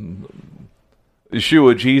 Yeshua,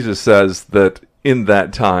 Jesus says that in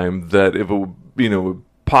that time, that if it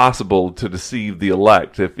possible to deceive the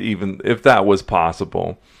elect, if that was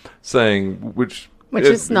possible, saying which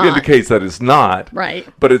is not, indicates that it's not, right?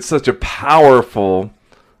 But it's such a powerful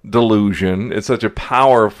delusion, it's such a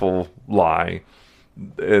powerful lie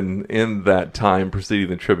in that time preceding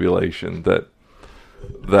the tribulation that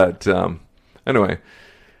anyway.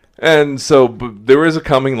 And so there is a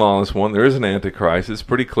coming lawless one. There is an Antichrist. It's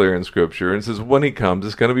pretty clear in Scripture. And it says when he comes,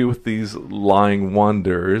 it's going to be with these lying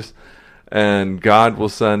wonders. And God will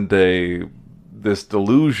send this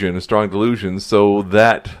delusion, a strong delusion, so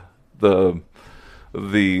that the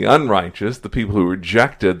unrighteous, the people who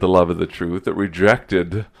rejected the love of the truth, that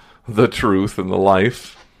rejected the truth and the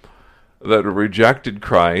life, that have rejected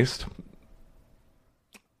Christ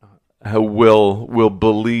will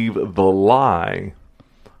believe the lie.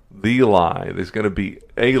 The lie. There's going to be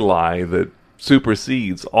a lie that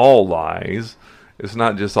supersedes all lies. It's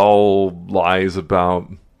not just all lies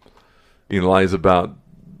about, lies about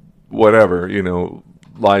whatever,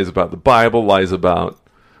 lies about the Bible, lies about,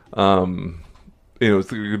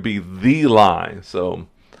 it's going to be the lie. So,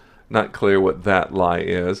 not clear what that lie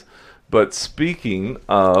is. But speaking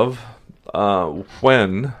of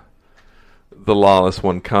when the lawless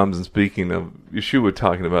one comes, and speaking of Yeshua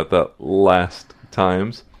talking about that last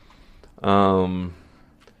times,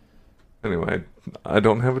 anyway, I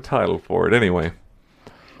don't have a title for it. Anyway,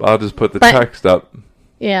 I'll just put the text up.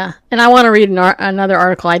 Yeah, and I want to read another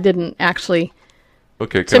article. I didn't actually.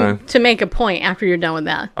 Okay, to make a point after you're done with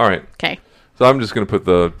that. All right. Okay. So I'm just going to put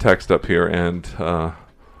the text up here and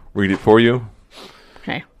read it for you.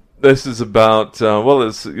 Okay. This is about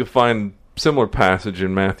you'll find similar passage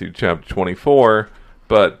in Matthew chapter 24,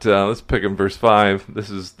 but let's pick in verse 5.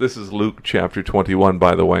 This is Luke chapter 21,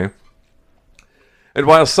 by the way. And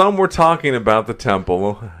while some were talking about the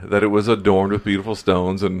temple, that it was adorned with beautiful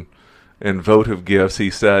stones and votive gifts, he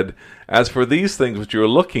said, "As for these things which you are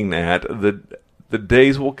looking at, the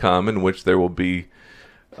days will come in which there will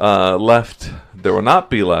not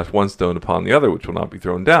be left one stone upon the other, which will not be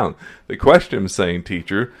thrown down." They questioned him, saying,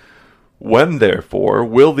 "Teacher, when therefore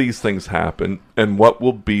will these things happen, and what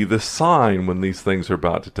will be the sign when these things are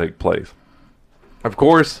about to take place?" Of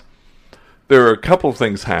course, there are a couple of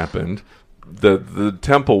things happened. The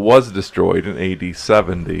temple was destroyed in AD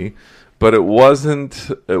 70, but it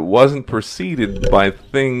wasn't preceded by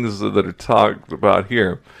things that are talked about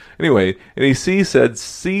here. Anyway, and he said,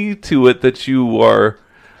 "See to it that you are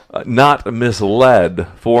not misled,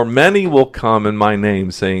 for many will come in my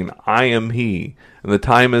name, saying, 'I am he,' and the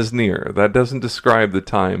time is near." That doesn't describe the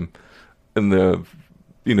time in the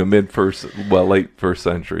late first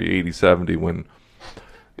century, 80, 70, when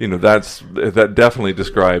that definitely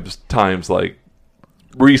describes times like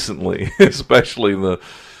recently, especially in the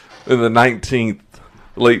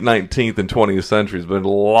late 19th and 20th centuries. But a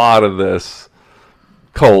lot of this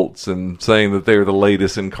cults and saying that they're the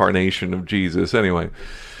latest incarnation of Jesus. Anyway, it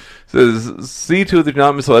says, "See to it that you're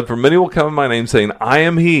not misled, for many will come in my name, saying, 'I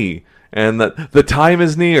am he,' and that the time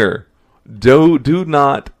is near. Do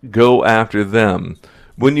not go after them.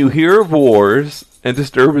 When you hear of wars and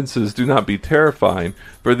disturbances, do not be terrified,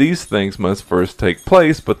 for these things must first take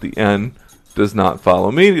place, but the end does not follow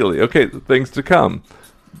immediately." Okay, things to come.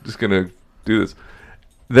 Just going to do this.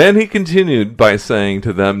 Then he continued by saying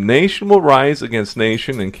to them, "Nation will rise against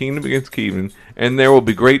nation, and kingdom against kingdom, and there will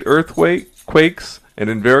be great earthquakes, and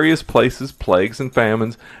in various places plagues and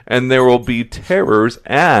famines, and there will be terrors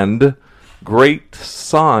and great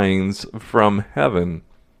signs from heaven."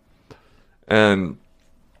 And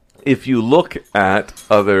if you look at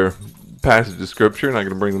other passages of Scripture, and I'm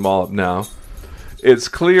going to bring them all up now, it's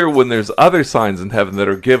clear when there's other signs in heaven that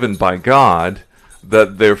are given by God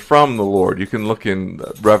that they're from the Lord. You can look in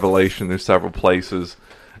Revelation, there's several places,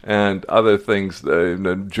 and other things,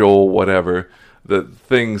 Joel, whatever, that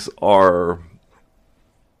things are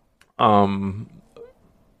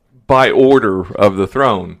by order of the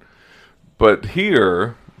throne. But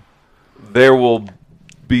here, there will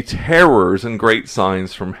be terrors and great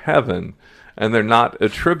signs from heaven, and they're not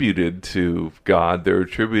attributed to God. They're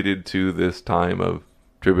attributed to this time of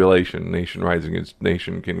tribulation, nation rising against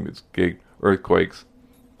nation, kingdom against king, earthquakes,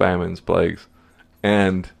 famines, plagues,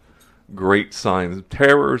 and great signs,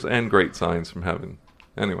 terrors and great signs from heaven.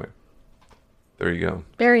 Anyway, there you go.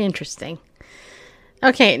 Very interesting.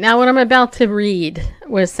 Okay, now what I'm about to read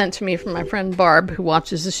was sent to me from my friend Barb, who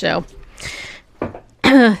watches the show.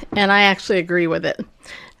 And I actually agree with it,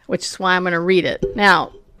 which is why I'm going to read it.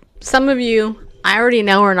 Now, some of you, I already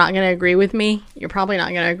know, are not going to agree with me. You're probably not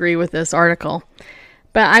going to agree with this article.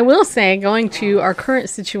 But I will say, going to our current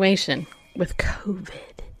situation with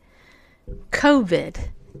COVID,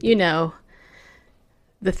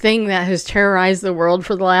 the thing that has terrorized the world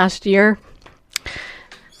for the last year.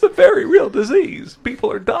 It's a very real disease.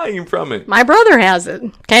 People are dying from it. My brother has it.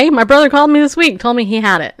 Okay, my brother called me this week, told me he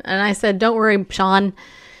had it. And I said, don't worry, Sean.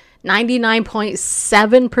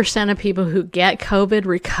 99.7% of people who get COVID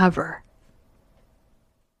recover.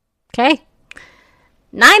 Okay?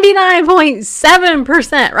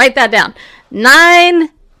 99.7%. Write that down.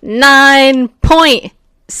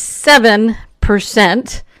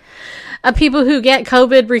 99.7% of people who get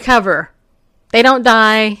COVID recover. They don't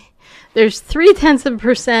die. There's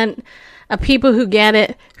 0.3% of people who get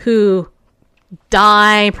it who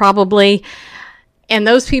die probably. And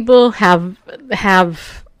those people have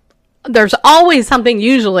there's always something,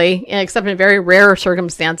 usually, except in very rare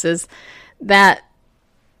circumstances, that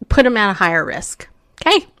put them at a higher risk.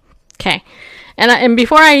 Okay. And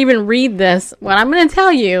before I even read this, what I'm going to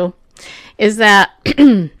tell you is that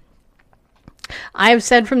I have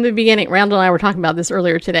said from the beginning, Randall and I were talking about this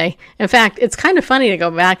earlier today. In fact, it's kind of funny to go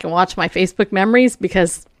back and watch my Facebook memories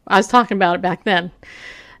because I was talking about it back then.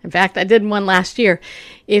 In fact, I did one last year.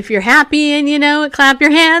 If you're happy and you know it, clap your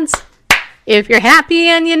hands. If you're happy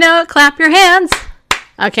and you know it, clap your hands.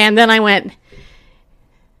 Okay, and then I went,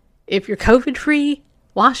 if you're COVID-free,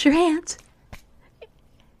 wash your hands.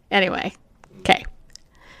 Anyway, okay.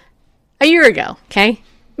 A year ago, okay,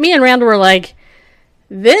 me and Randall were like,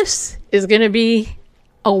 this is going to be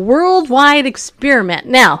a worldwide experiment.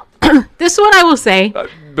 Now, this is what I will say.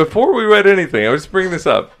 Before we read anything, I was bringing this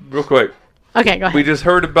up real quick. Okay, go ahead. We just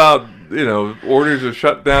heard about, orders of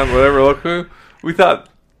shutdown, whatever. Look, we thought,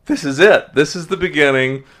 this is it. This is the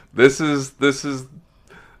beginning. This is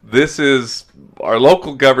our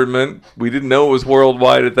local government. We didn't know it was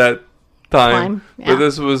worldwide at that time. Yeah. But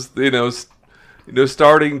this was,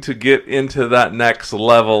 starting to get into that next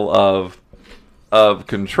level of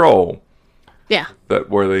control. Yeah.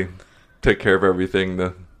 Where they take care of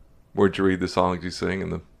everything, where'd you read the songs you sing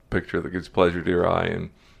and the picture that gives pleasure to your eye and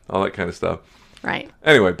all that kind of stuff. Right.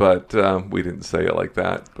 Anyway, but we didn't say it like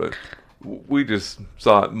that, but we just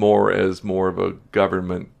saw it more as more of a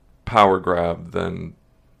government power grab than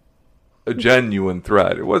a genuine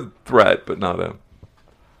threat. It was a threat, but not a...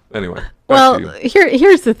 Anyway. Well,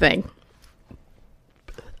 here's the thing.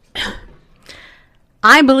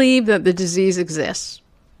 I believe that the disease exists.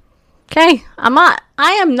 Okay? I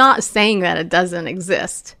am not saying that it doesn't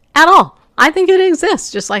exist at all. I think it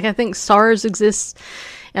exists, just like I think SARS exists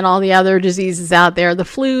and all the other diseases out there. The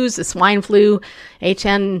flus, the swine flu,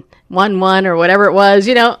 HN11 or whatever it was,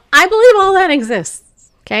 I believe all that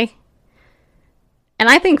exists. Okay? And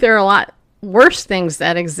I think there are a lot worse things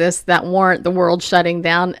that exist that warrant the world shutting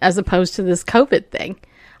down as opposed to this COVID thing.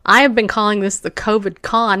 I have been calling this the COVID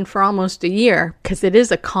con for almost a year because it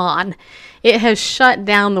is a con. It has shut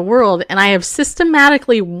down the world, and I have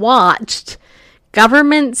systematically watched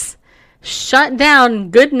governments shut down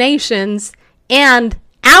good nations and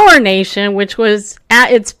our nation, which was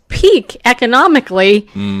at its peak economically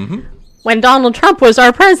when Donald Trump was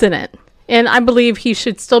our president. And I believe he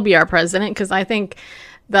should still be our president because I think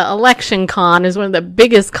the election con is one of the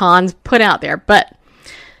biggest cons put out there. But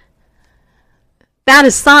that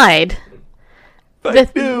aside,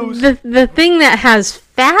 the thing that has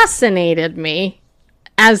fascinated me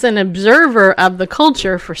as an observer of the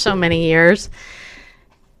culture for so many years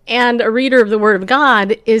and a reader of the Word of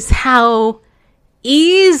God is how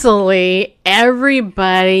easily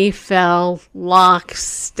everybody fell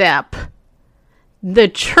lockstep. The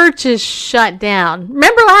churches shut down.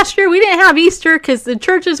 Remember last year we didn't have Easter because the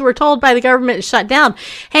churches were told by the government to shut down.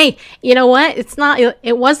 Hey, you know what?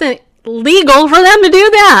 It wasn't legal for them to do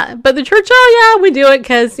that. But the church, oh yeah, we do it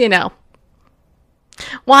because,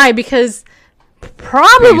 Why? Because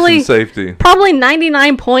probably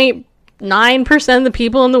 99.9% of the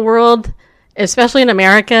people in the world, especially in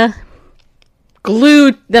America,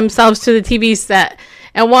 glued themselves to the TV set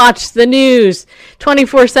and watch the news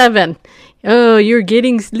 24/7. Oh, you're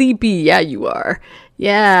getting sleepy. Yeah, you are.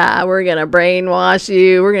 Yeah, we're going to brainwash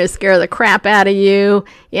you. We're going to scare the crap out of you.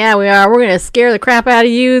 Yeah, we are. We're going to scare the crap out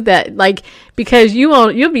of you because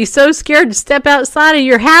you'll be so scared to step outside of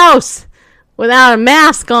your house without a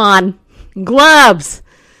mask on, gloves,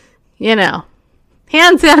 hand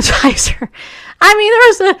sanitizer. I mean,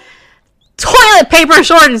 there's a toilet paper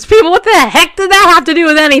shortage, people. What the heck did that have to do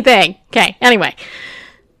with anything? Okay, anyway.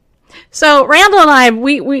 So Randall and I,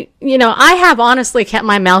 I have honestly kept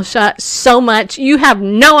my mouth shut so much. You have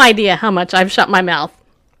no idea how much I've shut my mouth.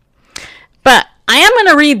 But I am going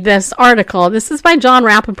to read this article. This is by John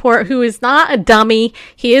Rappaport, who is not a dummy.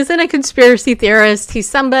 He isn't a conspiracy theorist. He's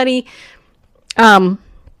somebody, I'm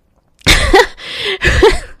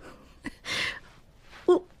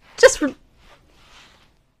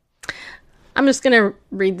just going to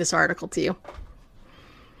read this article to you.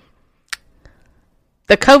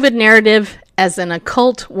 The COVID narrative as an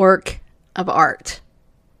occult work of art.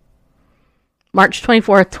 March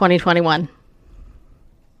 24th, 2021.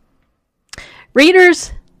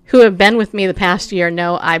 Readers who have been with me the past year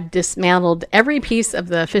know I've dismantled every piece of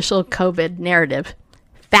the official COVID narrative.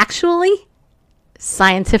 Factually,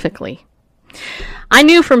 scientifically. I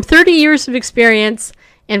knew from 30 years of experience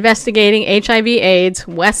investigating HIV/AIDS,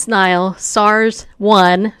 West Nile,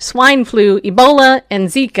 SARS-1, swine flu, Ebola, and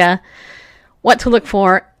Zika, what to look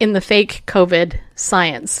for in the fake COVID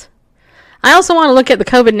science. I also want to look at the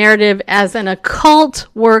COVID narrative as an occult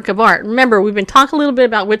work of art. Remember, we've been talking a little bit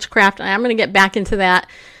about witchcraft, and I'm going to get back into that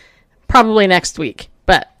probably next week,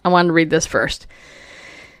 but I wanted to read this first.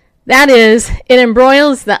 That is, it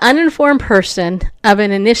embroils the uninformed person of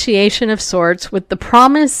an initiation of sorts with the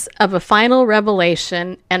promise of a final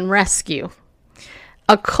revelation and rescue.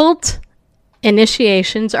 Occult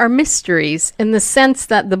initiations are mysteries in the sense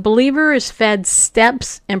that the believer is fed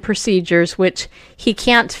steps and procedures which he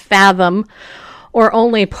can't fathom or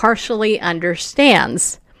only partially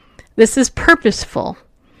understands. This is purposeful.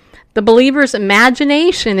 The believer's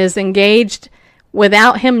imagination is engaged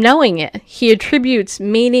without him knowing it. He attributes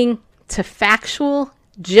meaning to factual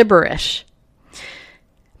gibberish.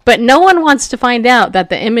 But no one wants to find out that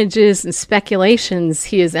the images and speculations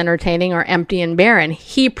he is entertaining are empty and barren.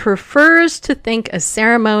 He prefers to think a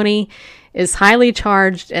ceremony is highly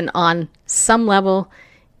charged and on some level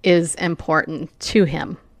is important to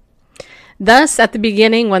him. Thus, at the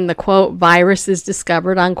beginning, when the, quote, virus is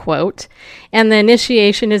discovered, unquote, and the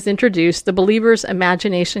initiation is introduced, the believer's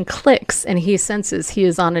imagination clicks and he senses he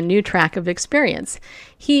is on a new track of experience.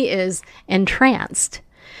 He is entranced.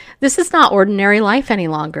 This is not ordinary life any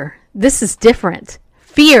longer. This is different.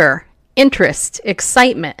 Fear, interest,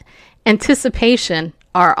 excitement, anticipation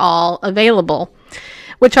are all available,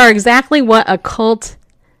 which are exactly what occult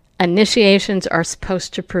initiations are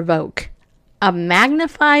supposed to provoke. A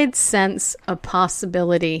magnified sense of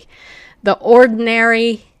possibility. The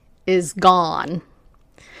ordinary is gone.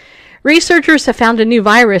 Researchers have found a new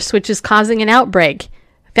virus which is causing an outbreak.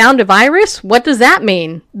 Found a virus? What does that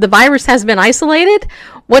mean? The virus has been isolated?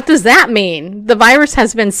 What does that mean? The virus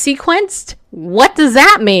has been sequenced? What does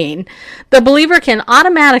that mean? The believer can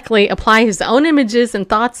automatically apply his own images and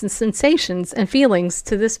thoughts and sensations and feelings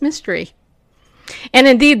to this mystery. And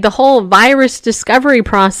indeed, the whole virus discovery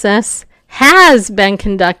process has been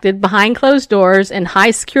conducted behind closed doors in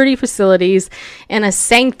high security facilities in a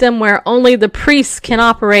sanctum where only the priests can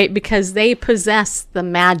operate because they possess the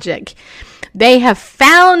magic. They have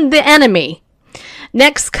found the enemy.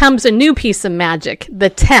 Next comes a new piece of magic, the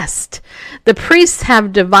test. The priests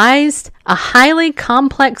have devised a highly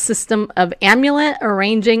complex system of amulet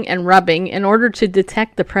arranging and rubbing in order to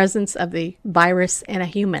detect the presence of the virus in a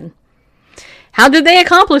human. How did they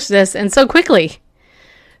accomplish this and so quickly?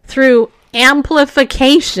 Through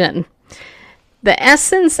amplification. The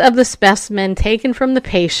essence of the specimen taken from the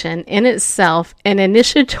patient in itself, an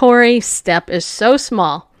initiatory step, is so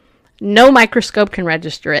small, no microscope can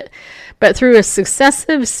register it. But through a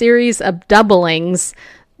successive series of doublings,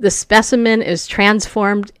 the specimen is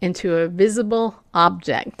transformed into a visible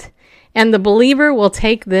object. And the believer will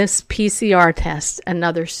take this PCR test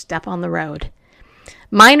another step on the road.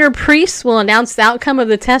 Minor priests will announce the outcome of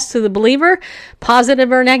the test to the believer,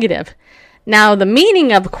 positive or negative. Now, the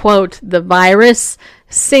meaning of, quote, the virus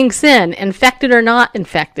sinks in, infected or not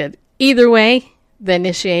infected. Either way, the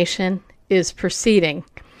initiation is proceeding.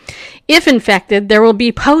 If infected, there will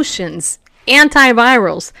be potions,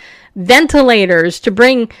 antivirals, ventilators to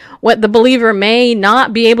bring what the believer may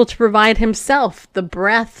not be able to provide himself, the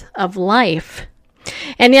breath of life.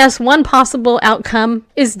 And yes, one possible outcome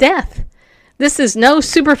is death. This is no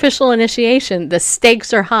superficial initiation. The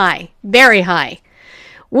stakes are high, very high.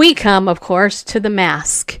 We come, of course, to the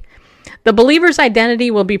mask. The believer's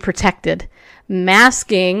identity will be protected.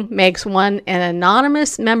 Masking makes one an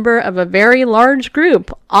anonymous member of a very large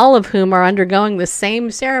group, all of whom are undergoing the same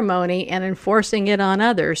ceremony and enforcing it on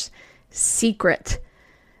others. Secret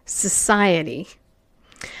society.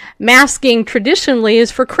 Masking traditionally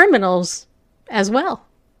is for criminals as well.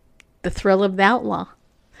 The thrill of the outlaw.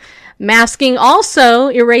 Masking also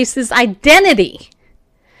erases identity.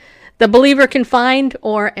 The believer can find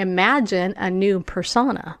or imagine a new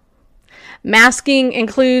persona. Masking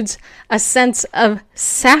includes a sense of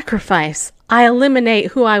sacrifice. I eliminate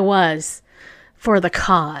who I was for the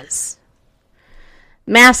cause.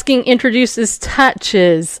 Masking introduces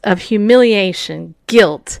touches of humiliation,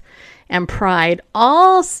 guilt, and pride,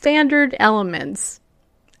 all standard elements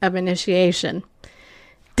of initiation.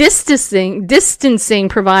 Distancing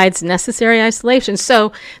provides necessary isolation.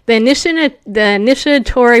 So the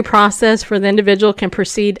initiatory process for the individual can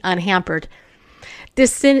proceed unhampered.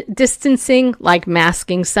 Distancing, like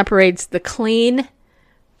masking, separates the clean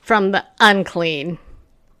from the unclean.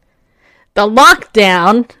 The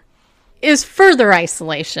lockdown is further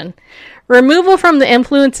isolation. Removal from the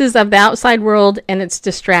influences of the outside world and its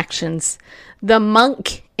distractions. The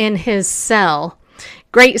monk in his cell.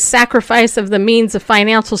 Great sacrifice of the means of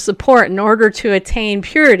financial support in order to attain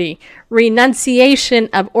purity. Renunciation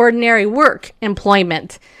of ordinary work,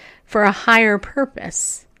 employment, for a higher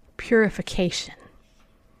purpose. Purification.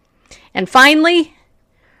 And finally,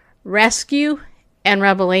 rescue and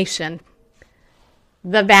revelation.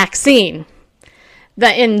 The vaccine,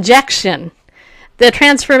 the injection, the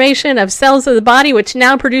transformation of cells of the body which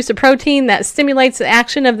now produce a protein that stimulates the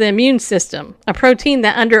action of the immune system, a protein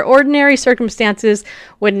that under ordinary circumstances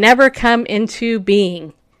would never come into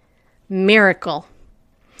being. Miracle.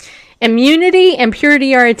 Immunity and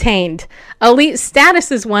purity are attained. Elite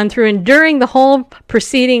status is won through enduring the whole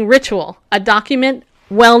preceding ritual. A document,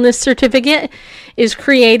 wellness certificate, is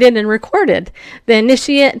created and recorded. The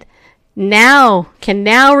initiate can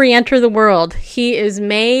now re-enter the world. He is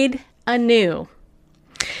made anew.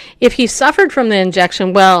 If he suffered from the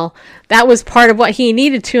injection, well, that was part of what he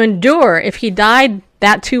needed to endure. If he died,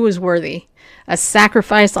 that too was worthy. A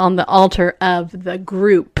sacrifice on the altar of the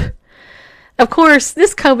group. Of course,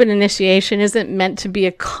 this COVID initiation isn't meant to be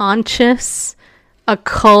a conscious,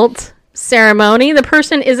 occult ceremony. The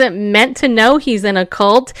person isn't meant to know he's in a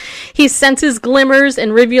cult. He senses glimmers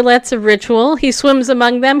and rivulets of ritual. He swims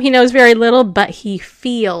among them. He knows very little, but he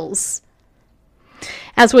feels.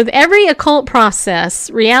 As with every occult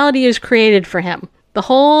process, reality is created for him. The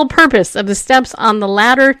whole purpose of the steps on the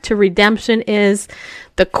ladder to redemption is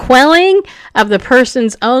the quelling of the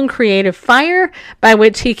person's own creative fire by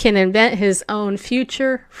which he can invent his own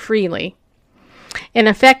future freely. In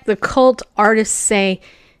effect, the cult artists say,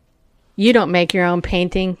 you don't make your own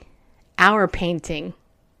painting. Our painting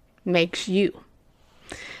makes you.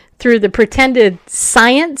 Through the pretended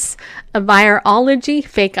science of virology,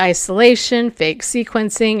 fake isolation, fake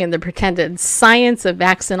sequencing, and the pretended science of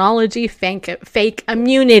vaccinology, fake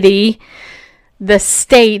immunity, the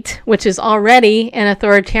state, which is already an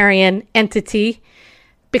authoritarian entity,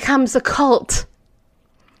 becomes a cult.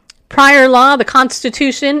 Prior law, the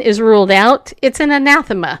Constitution, is ruled out. It's an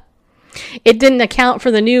anathema. It didn't account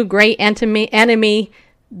for the new great enemy,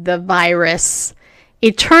 the virus.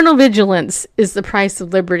 Eternal vigilance is the price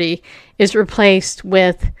of liberty, is replaced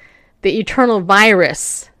with the eternal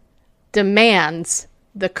virus demands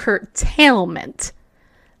the curtailment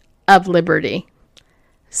of liberty.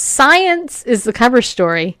 Science is the cover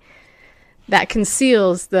story that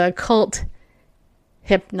conceals the occult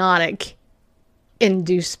hypnotic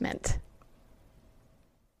inducement.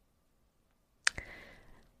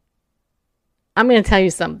 I'm going to tell you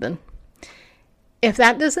something. If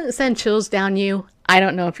that doesn't send chills down you, I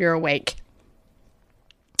don't know if you're awake.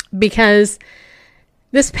 Because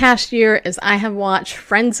this past year, as I have watched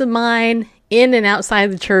friends of mine in and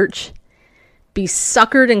outside the church be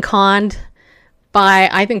suckered and conned by,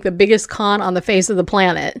 I think, the biggest con on the face of the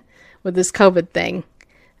planet with this COVID thing.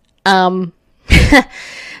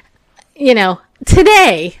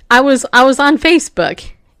 Today I was on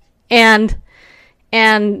Facebook and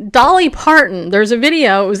Dolly Parton, there's a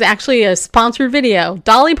video, it was actually a sponsored video.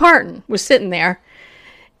 Dolly Parton was sitting there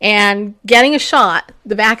and getting a shot,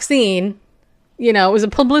 the vaccine. It was a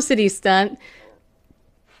publicity stunt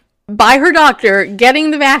by her doctor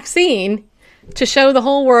getting the vaccine to show the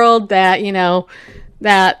whole world that,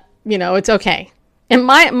 it's okay. And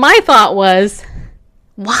my thought was,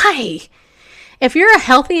 why? If you're a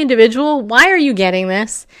healthy individual, why are you getting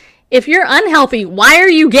this? If you're unhealthy, why are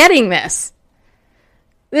you getting this?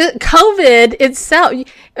 The COVID itself,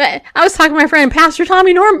 I was talking to my friend Pastor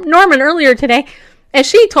Tommy Norman earlier today, and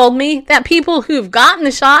she told me that people who've gotten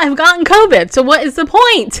the shot have gotten COVID. So what is the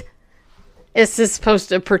point? Is this supposed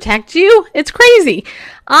to protect you? It's crazy.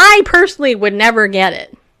 I personally would never get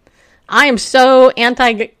it. I am so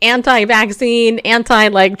anti-vaccine,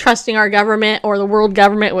 trusting our government or the world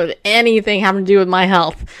government with anything having to do with my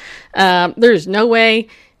health. There's no way.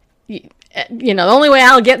 The only way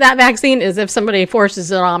I'll get that vaccine is if somebody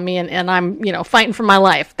forces it on me and I'm, fighting for my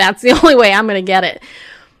life. That's the only way I'm going to get it.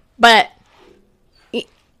 But,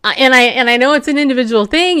 and I know it's an individual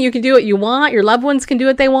thing. You can do what you want. Your loved ones can do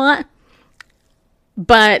what they want.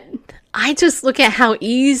 But I just look at how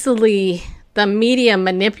easily the media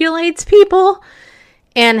manipulates people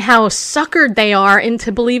and how suckered they are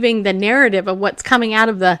into believing the narrative of what's coming out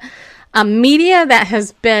of the media that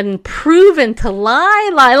has been proven to lie.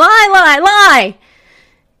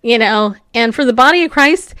 And for the body of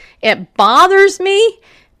Christ, it bothers me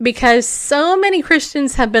because so many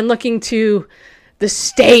Christians have been looking to the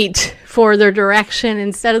state for their direction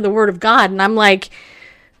instead of the Word of God. And I'm like,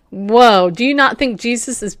 whoa, do you not think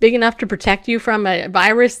Jesus is big enough to protect you from a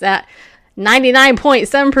virus that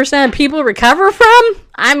 99.7% of people recover from?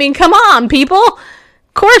 I mean, come on, people.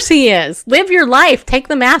 Of course he is. Live your life. Take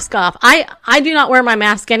the mask off. I do not wear my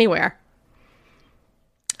mask anywhere.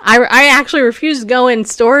 I actually refuse to go in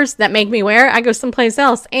stores that make me wear it. I go someplace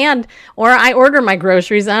else. Or I order my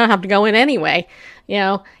groceries. I don't have to go in anyway. You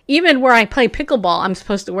know, even where I play pickleball, I'm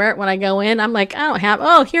supposed to wear it when I go in. I'm like, I don't have,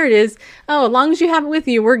 oh, here it is. Oh, as long as you have it with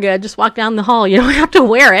you, we're good. Just walk down the hall. You don't have to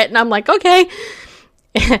wear it. And I'm like, okay.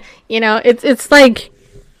 You know, it's like,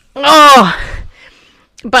 oh.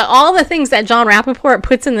 But all the things that John Rappaport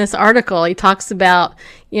puts in this article, he talks about,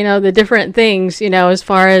 you know, the different things, you know, as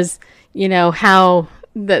far as, you know, how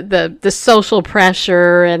the social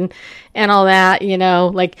pressure and all that, you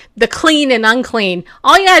know, like the clean and unclean.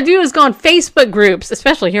 All you gotta do is go on Facebook groups,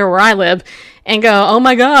 especially here where I live, and go, oh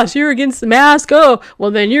my gosh, you're against the mask. Oh,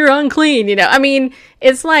 well then you're unclean. You know, I mean,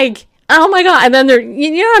 it's like, oh my God. And then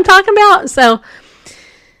you know what I'm talking about?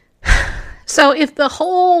 So if the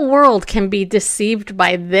whole world can be deceived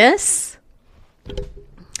by this,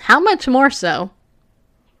 how much more so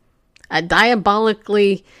a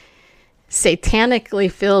diabolically,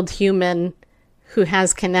 satanically filled human who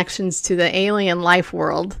has connections to the alien life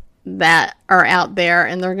world that are out there,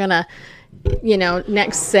 and they're gonna, you know,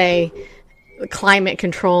 next say climate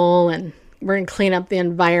control, and we're gonna clean up the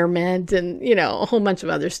environment, and, you know, a whole bunch of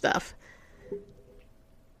other stuff.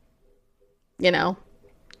 You know,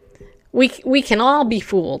 we can all be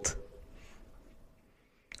fooled,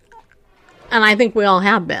 and I think we all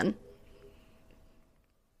have been,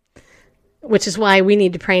 which is why we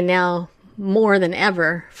need to pray now more than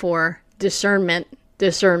ever for discernment.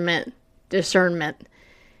 And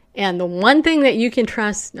the one thing that you can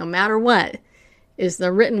trust no matter what is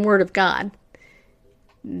the written word of God.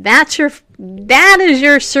 That is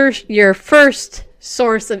your first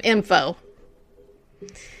source of info.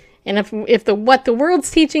 And if what the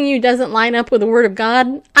world's teaching you doesn't line up with the word of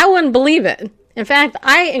God, I wouldn't believe it. In fact,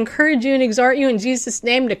 I encourage you and exhort you in Jesus'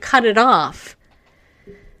 name to cut it off.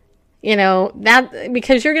 You know, that,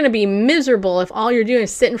 because you're going to be miserable if all you're doing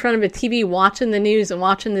is sit in front of a TV watching the news and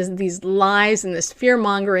watching these lies and this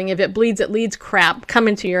fear-mongering, if it bleeds, it leads crap come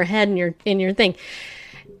into your head and your thing.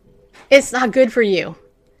 It's not good for you.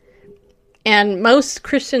 And most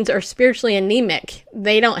Christians are spiritually anemic.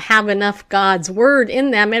 They don't have enough God's word in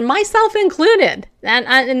them, and myself included.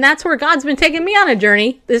 And that's where God's been taking me on a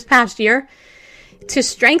journey this past year to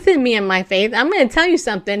strengthen me in my faith. I'm going to tell you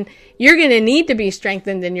something. You're going to need to be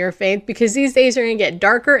strengthened in your faith, because these days are going to get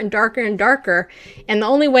darker and darker and darker. And the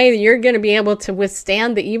only way that you're going to be able to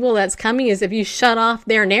withstand the evil that's coming is if you shut off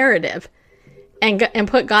their narrative and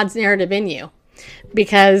put God's narrative in you,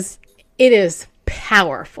 because it is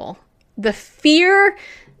powerful. The fear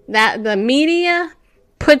that the media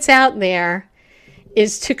puts out there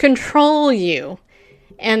is to control you.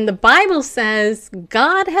 And the Bible says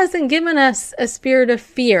God hasn't given us a spirit of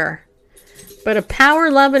fear, but a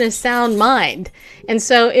power, love, and a sound mind. And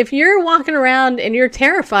so if you're walking around and you're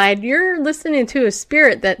terrified, you're listening to a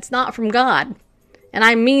spirit that's not from God. And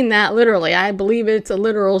I mean that literally. I believe it's a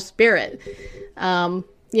literal spirit.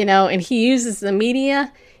 You know, and he uses the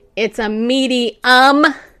media. It's a medium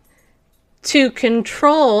to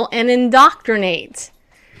control and indoctrinate.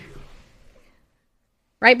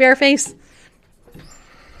 Right, Bareface?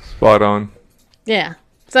 Spot on. Yeah.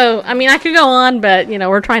 So, I mean, I could go on, but, you know,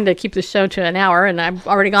 we're trying to keep the show to an hour, and I've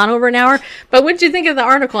already gone over an hour. But what did you think of the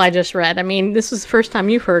article I just read? I mean, this was the first time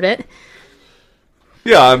you've heard it.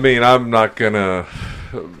 Yeah, I mean, I'm gonna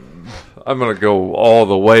go all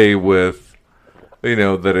the way with, you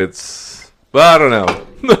know, that it's, well, I don't know.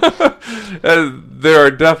 There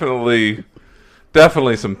are definitely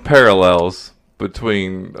some parallels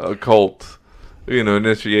between occult, you know,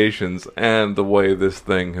 initiations and the way this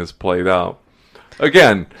thing has played out.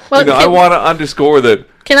 Again, well, you know, I want to underscore that.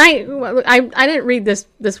 Can I didn't read this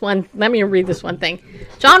one. Let me read this one thing.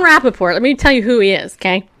 John Rappaport, let me tell you who he is,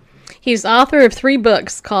 okay? He's author of 3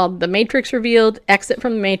 books called The Matrix Revealed, Exit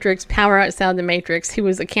from the Matrix, Power Outside the Matrix. He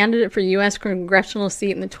was a candidate for U.S. congressional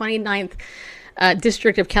seat in the 29th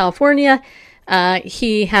District of California.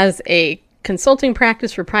 He has a consulting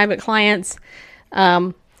practice for private clients.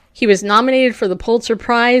 He was nominated for the Pulitzer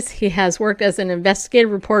Prize. He has worked as an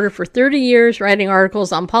investigative reporter for 30 years, writing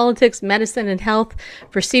articles on politics, medicine, and health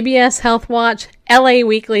for CBS, Health Watch, LA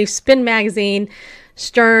Weekly, Spin Magazine,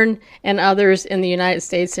 Stern, and others in the United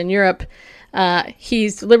States and Europe.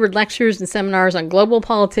 He's delivered lectures and seminars on global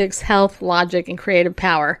politics, health, logic, and creative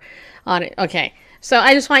power on it. Okay. So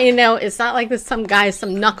I just want you to know, it's not like this some guy,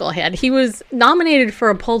 some knucklehead. He was nominated for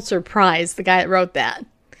a Pulitzer Prize, the guy that wrote that.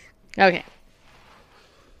 Okay.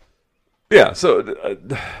 Yeah, so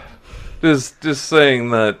just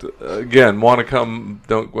saying that, again,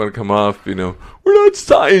 don't want to come off, you know, we're not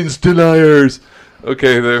science deniers.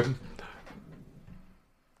 Okay,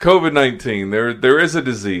 COVID-19, there is a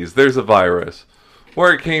disease, there's a virus.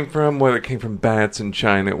 Where it came from, whether it came from bats in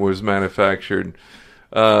China, it was manufactured,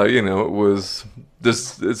 you know,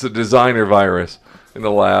 it's a designer virus. in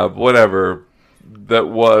the lab, whatever, that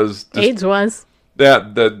was AIDS was.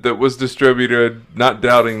 that was distributed. Not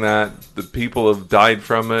doubting that the people have died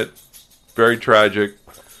from it. Very tragic.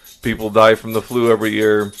 People die from the flu every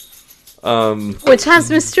year. Which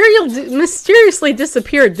has mysteriously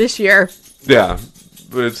disappeared this year. Yeah,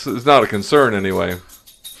 but it's not a concern anyway.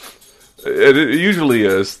 It usually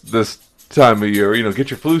is this time of year.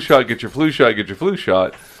 Get your flu shot, get your flu shot, get your flu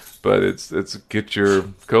shot. But it's get your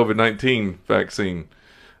COVID-19 vaccine.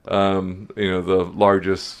 The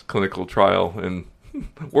largest clinical trial in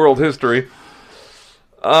world history.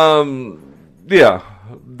 Yeah,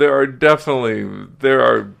 there are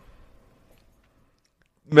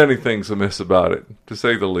many things amiss about it, to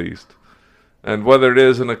say the least. And whether it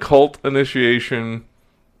is an occult initiation,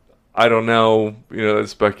 I don't know.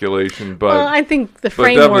 It's speculation, but I think the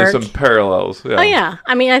framework. But definitely some parallels. Yeah. Oh yeah,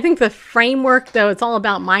 I mean, I think the framework, though, it's all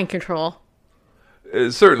about mind control.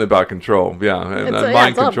 It's certainly about control, yeah, and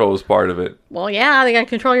mind control is part of it. Well, yeah, they got to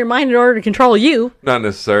control your mind in order to control you. Not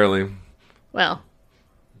necessarily. Well,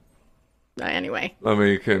 anyway. I mean,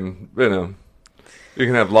 you can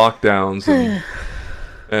have lockdowns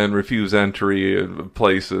and refuse entry of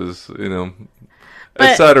places,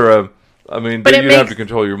 etc. I mean, you have to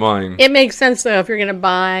control your mind. It makes sense, though, if you're going to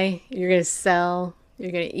buy, you're going to sell,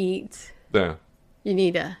 you're going to eat. Yeah. You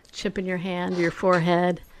need a chip in your hand, your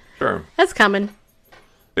forehead. Sure. That's coming.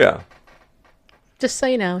 Yeah. Just so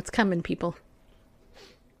you know, it's coming, people.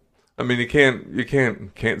 I mean, you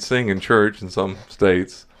can't sing in church in some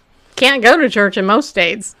states. Can't go to church in most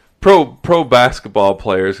states. Pro basketball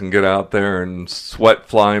players can get out there and sweat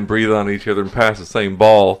fly and breathe on each other and pass the same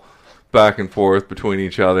ball back and forth between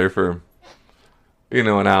each other for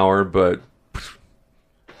an hour, but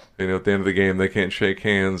at the end of the game they can't shake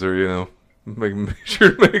hands or make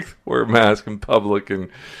sure to wear a mask in public and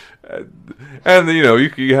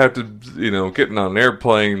you have to getting on an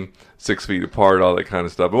airplane 6 feet apart, all that kind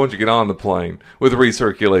of stuff. But once you get on the plane with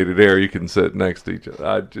recirculated air, you can sit next to each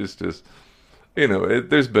other.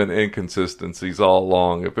 There's been inconsistencies all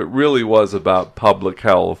along. If it really was about public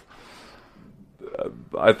health,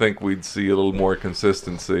 I think we'd see a little more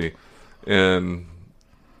consistency in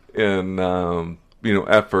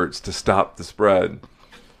efforts to stop the spread.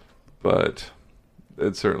 But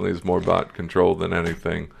it certainly is more about control than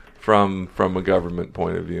anything from a government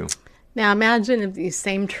point of view. Now imagine if these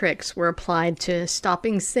same tricks were applied to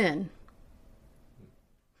stopping sin.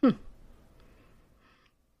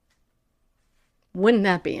 Wouldn't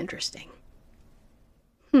that be interesting?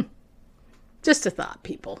 Just a thought,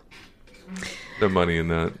 people. No money in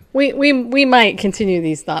that. We might continue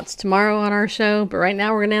these thoughts tomorrow on our show, but right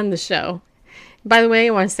now we're going to end the show. By the way,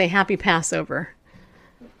 I want to say happy Passover.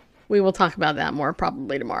 We will talk about that more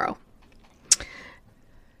probably tomorrow.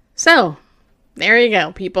 So, there you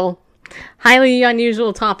go, people. Highly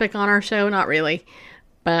unusual topic on our show. Not really.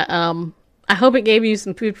 But I hope it gave you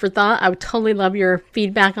some food for thought. I would totally love your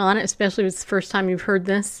feedback on it, especially if it's the first time you've heard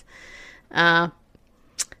this.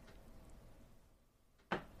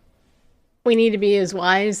 We need to be as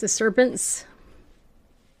wise as serpents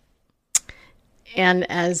and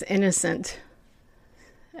as innocent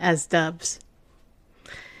as doves.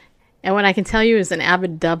 And what I can tell you is an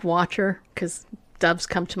avid dove watcher, because doves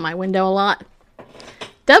come to my window a lot.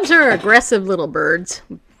 Doves are aggressive little birds.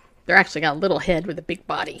 They're actually got a little head with a big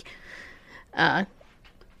body.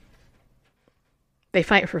 They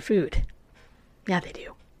fight for food. Yeah, they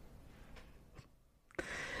do.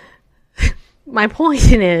 My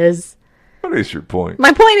point is... What is your point?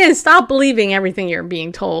 My point is, stop believing everything you're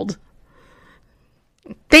being told.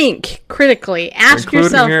 Think critically. Ask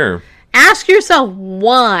yourself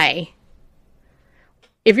why.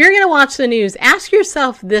 If you're going to watch the news, ask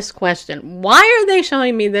yourself this question. Why are they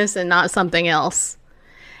showing me this and not something else?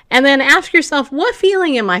 And then ask yourself, what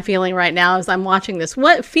feeling am I feeling right now as I'm watching this?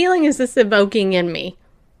 What feeling is this evoking in me?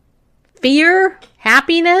 Fear?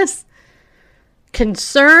 Happiness?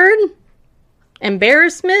 Concern?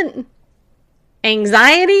 Embarrassment?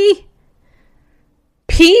 Anxiety?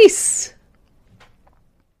 Peace?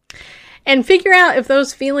 And figure out if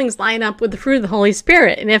those feelings line up with the fruit of the Holy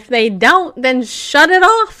Spirit. And if they don't, then shut it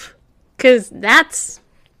off. Because that's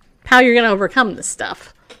how you're going to overcome this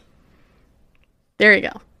stuff. There you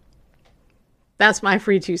go. That's my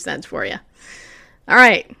free 2 cents for you. All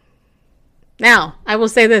right. Now, I will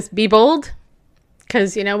say this. Be bold.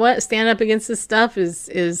 Because you know what? Stand up against this stuff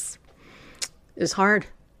is hard.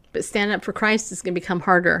 But stand up for Christ is going to become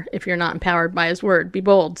harder if you're not empowered by his word. Be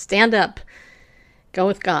bold. Stand up. Go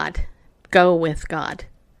with God. Go with God.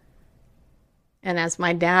 And as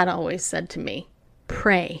my dad always said to me,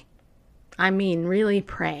 pray. I mean, really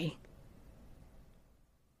pray.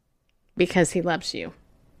 because he loves you.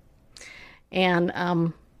 And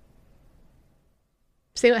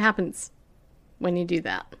see what happens when you do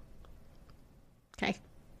that. Okay.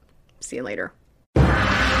 See you later.